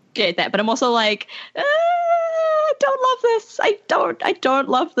that, but I'm also like, I don't love this. I don't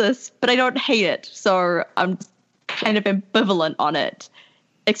love this, but I don't hate it. So I'm kind of ambivalent on it.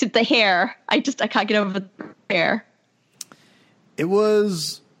 Except the hair. I can't get over the hair. It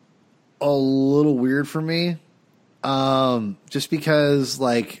was a little weird for me. Just because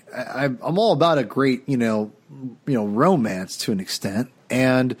like I'm all about a great, romance to an extent.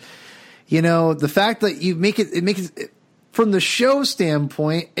 And, the fact that you make it from the show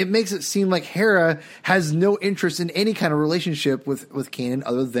standpoint, it makes it seem like Hera has no interest in any kind of relationship with Kanan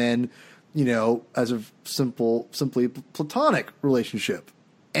other than, as a simply platonic relationship.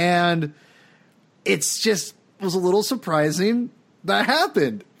 And it's just was a little surprising that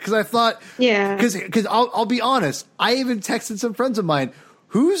happened because I thought, because I'll be honest, I even texted some friends of mine,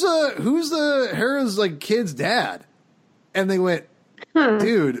 who's the Hera's like kid's dad, and they went,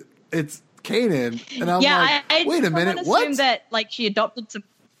 dude, it's Kanan, and I'm like, wait a minute, what? Assume that like she adopted some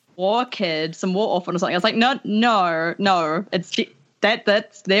war kid, some war orphan or something. I was like, no, it's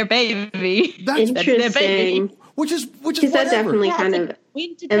that's their baby. That's interesting. Their baby. Which is because that definitely kind of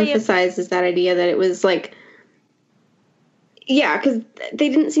emphasizes that idea that it was like. Yeah, because they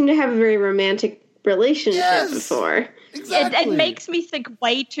didn't seem to have a very romantic relationship before. Exactly. It makes me think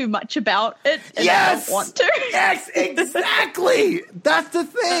way too much about it, and I don't want to. Yes, exactly. That's the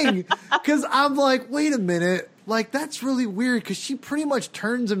thing. Because I'm like, wait a minute. Like, that's really weird because she pretty much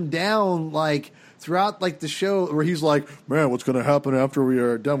turns him down, like, throughout, like, the show where he's like, man, what's going to happen after we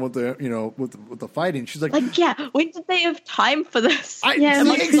are done with the, with the fighting? She's like, when did they have time for this?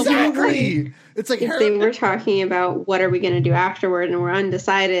 Exactly. It's like if they were talking about what are we going to do afterward and we're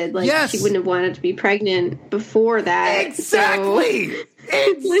undecided, like she wouldn't have wanted to be pregnant before that. Exactly. So,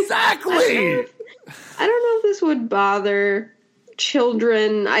 exactly. I don't know if this would bother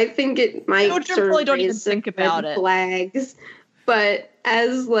children. I think it might sort of don't even raise think about it. Flags. But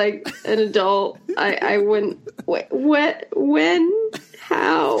as like an adult, I wouldn't. When?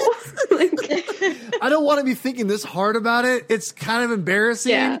 How? Like, I don't want to be thinking this hard about it. It's kind of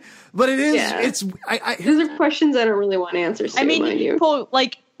embarrassing, but it is. Yeah. It's. These are questions I don't really want answers to. I mean, Paul,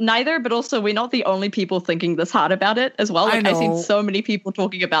 like neither, but also we're not the only people thinking this hard about it as well. Like, I've seen so many people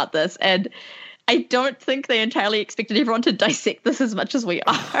talking about this, and I don't think they entirely expected everyone to dissect this as much as we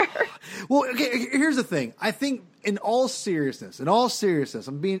are. Well, okay, here's the thing. I think in all seriousness,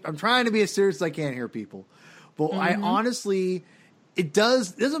 I'm trying to be as serious as I can here, people. But I honestly, it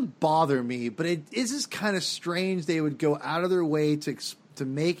doesn't bother me, but it is just kind of strange they would go out of their way to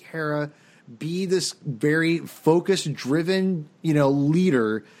make Hera be this very focused, driven,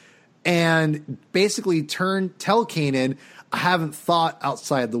 leader, and basically tell Kanan, I haven't thought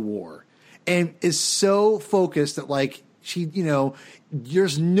outside the war. And is so focused that, like, she,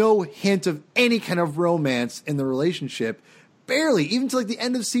 there's no hint of any kind of romance in the relationship. Barely. Even to, like, the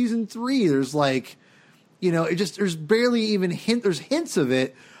end of season 3, there's, like, there's barely even there's hints of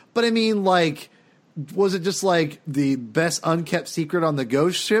it. But, I mean, like, was it just, like, the best unkept secret on the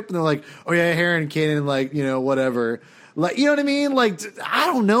ghost ship? And they're like, oh, yeah, Hera and Kanan, like, whatever. Like, you know what I mean? Like, I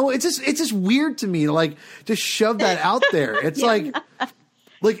don't know. It's just weird to me to, like, just shove that out there. It's like...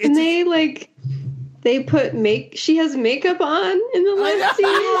 and she has makeup on in the last scene.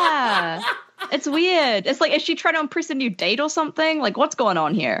 Yeah. It's weird. It's like, is she trying to impress a new date or something? Like, what's going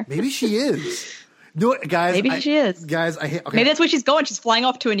on here? Maybe she is. No, guys. Maybe she is. Guys, okay. Maybe that's where she's going. She's flying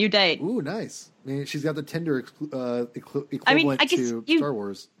off to a new date. Ooh, nice. I mean, she's got the Tinder equivalent to Star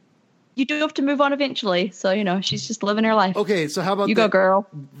Wars. You do have to move on eventually. So, she's just living her life. Okay, so how about go, girl.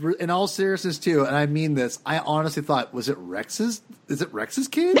 In all seriousness, too, and I mean this, I honestly thought, is it Rex's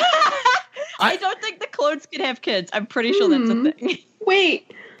kid? I don't think the clones can have kids. I'm pretty sure that's a thing.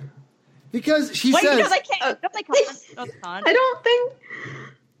 Wait. Because she says... no, they can't. No, they can't. I don't think...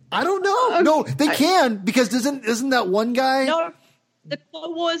 I don't know. No, they can, because isn't that one guy... No, the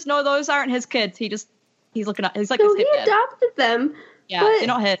Clone Wars, no, those aren't his kids. He's looking at... He's like no, his he adopted them. Yeah, they're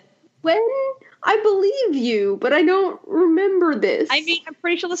not his. When... I believe you, but I don't remember this. I mean, I'm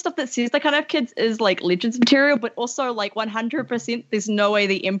pretty sure the stuff that says they can't have kids is, like, Legends material, but also, like, 100% there's no way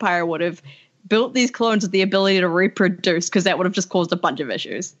the Empire would have built these clones with the ability to reproduce, because that would have just caused a bunch of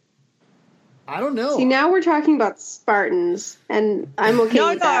issues. I don't know. See, now we're talking about Spartans, and I'm okay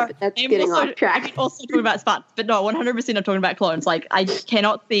with that, but that's getting off track. I'm also talking about Spartans, but no, 100% I'm talking about clones. Like, I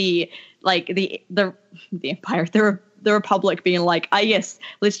cannot see, like, the Empire, the Republic being like, yes,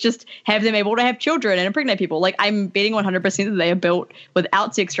 let's just have them able to have children and impregnate people. Like, I'm betting 100% that they are built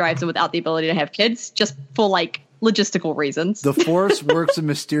without sex drives and without the ability to have kids, just for like logistical reasons. The Force works in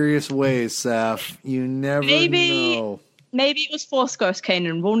mysterious ways, Saf. You never know. Maybe it was Force Ghost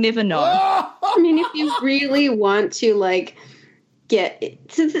Kanan. We'll never know. I mean, if you really want to, like, get...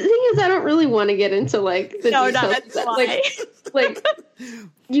 So the thing is, I don't really want to get into, like, the details. That's why. Like,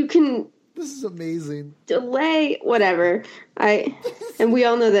 you can... This is amazing. Delay, whatever. And we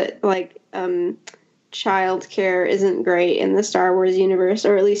all know that, like, child care isn't great in the Star Wars universe,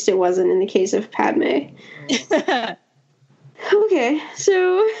 or at least it wasn't in the case of Padme. Okay,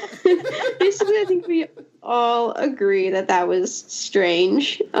 so basically I think we all agree that was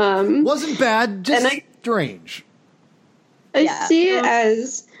strange. Wasn't bad, just strange. I see it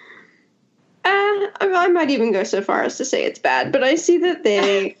as... I might even go so far as to say it's bad, but I see that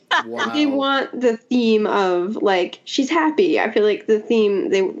they they want the theme of, like, she's happy. I feel like the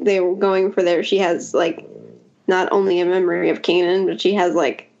theme they were going for there, she has, like, not only a memory of Kanan, but she has,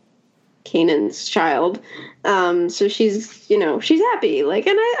 like, Kanan's child. So she's happy. Like,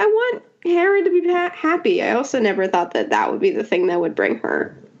 and I want Hera to be happy. I also never thought that would be the thing that would bring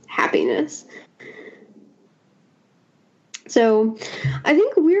her happiness. So I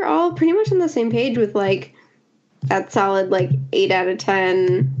think we're all pretty much on the same page with, like, that solid, like, 8 out of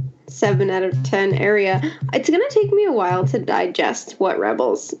 10, 7 out of 10 area. It's going to take me a while to digest what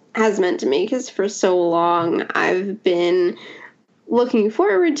Rebels has meant to me, because for so long I've been looking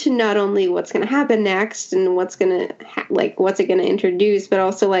forward to not only what's going to happen next and what's going to, what's it going to introduce, but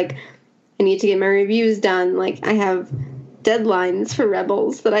also, like, I need to get my reviews done. Like, I have deadlines for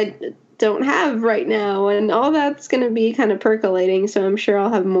Rebels that I don't have right now, and all that's going to be kind of percolating, so I'm sure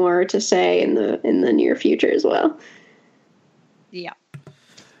I'll have more to say in the near future as well. Yeah.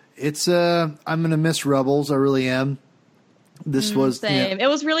 It's I'm going to miss Rebels. I really am. This was same. It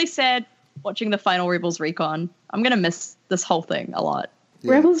was really sad watching the final Rebels Recon. I'm going to miss this whole thing a lot.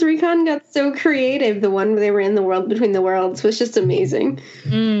 Yeah. Rebels Recon got so creative. The one where they were in the world between the worlds was just amazing.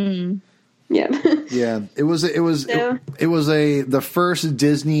 Yeah. Yeah. It was the first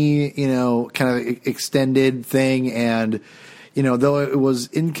Disney, kind of extended thing. And, though it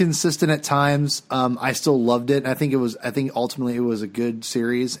was inconsistent at times, I still loved it. I think ultimately it was a good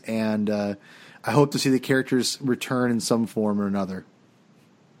series, and, I hope to see the characters return in some form or another.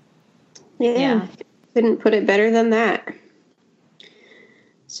 Yeah. Couldn't put it better than that.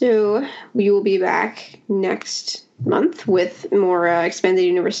 So we will be back next month with more expanded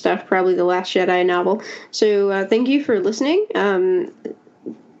universe stuff, probably the Last Jedi novel. So thank you for listening.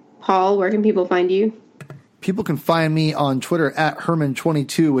 Paul, where can people find you? People can find me on Twitter at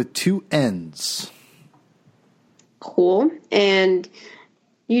Herman22 with 2 N's. Cool. And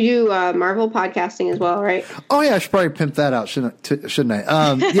you do Marvel podcasting as well, right? Oh, yeah. I should probably pimp that out, shouldn't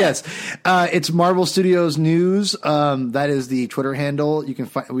I? Yes. It's Marvel Studios News. That is the Twitter handle. You can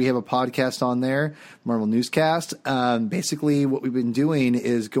we have a podcast on there, Marvel Newscast. Basically, what we've been doing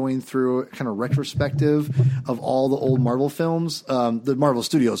is going through kind of retrospective of all the old Marvel films, the Marvel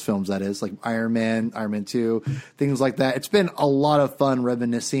Studios films, that is, like Iron Man, Iron Man 2, things like that. It's been a lot of fun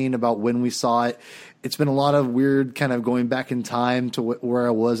reminiscing about when we saw it. It's been a lot of weird kind of going back in time to where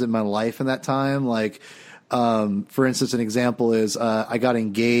I was in my life in that time. Like, for instance, an example is I got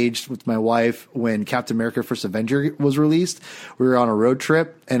engaged with my wife when Captain America First Avenger was released. We were on a road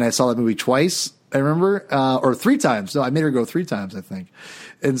trip, and I saw that movie twice, I remember, or 3 times. No, I made her go 3 times, I think.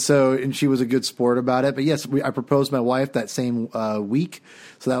 And she was a good sport about it. But yes, I proposed to my wife that same week.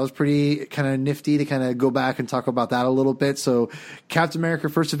 So that was pretty kind of nifty to kind of go back and talk about that a little bit. So Captain America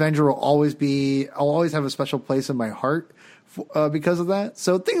First Avenger I'll always have a special place in my heart because of that.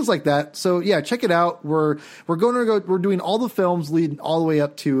 So things like that. So yeah, check it out. We're doing all the films leading all the way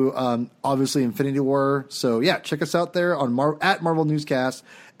up to obviously Infinity War. So yeah, check us out there on at Marvel Newscast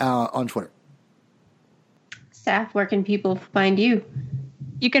on Twitter. Steph, where can people find you?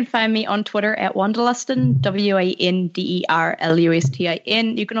 You can find me on Twitter at Wanderlustin,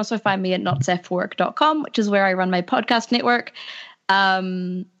 WANDERLUSTIN. You can also find me at notsafwork.com, which is where I run my podcast network.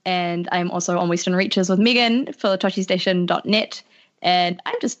 And I'm also on Western Reaches with Megan for ToshiStation.net. And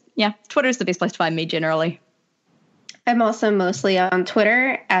I'm just, Twitter is the best place to find me generally. I'm also mostly on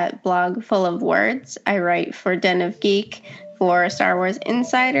Twitter at Blog Full of Words. I write for Den of Geek for Star Wars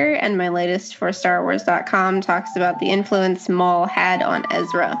Insider, and my latest for StarWars.com talks about the influence Maul had on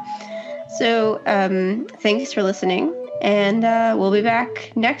Ezra. So thanks for listening, and we'll be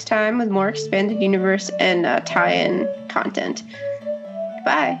back next time with more expanded universe and tie-in content.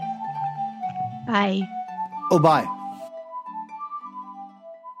 Bye. Bye. Oh, bye.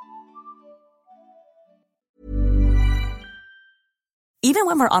 Even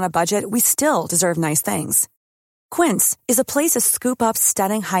when we're on a budget, we still deserve nice things. Quince is a place to scoop up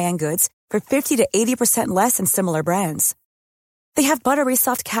stunning high-end goods for 50 to 80% less than similar brands. They have buttery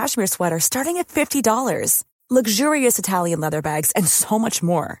soft cashmere sweaters starting at $50, luxurious Italian leather bags, and so much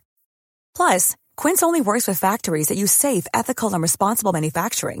more. Plus, Quince only works with factories that use safe, ethical, and responsible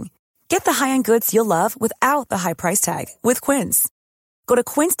manufacturing. Get the high-end goods you'll love without the high price tag with Quince. Go to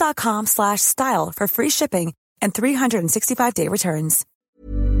quince.com/style for free shipping and 365-day returns.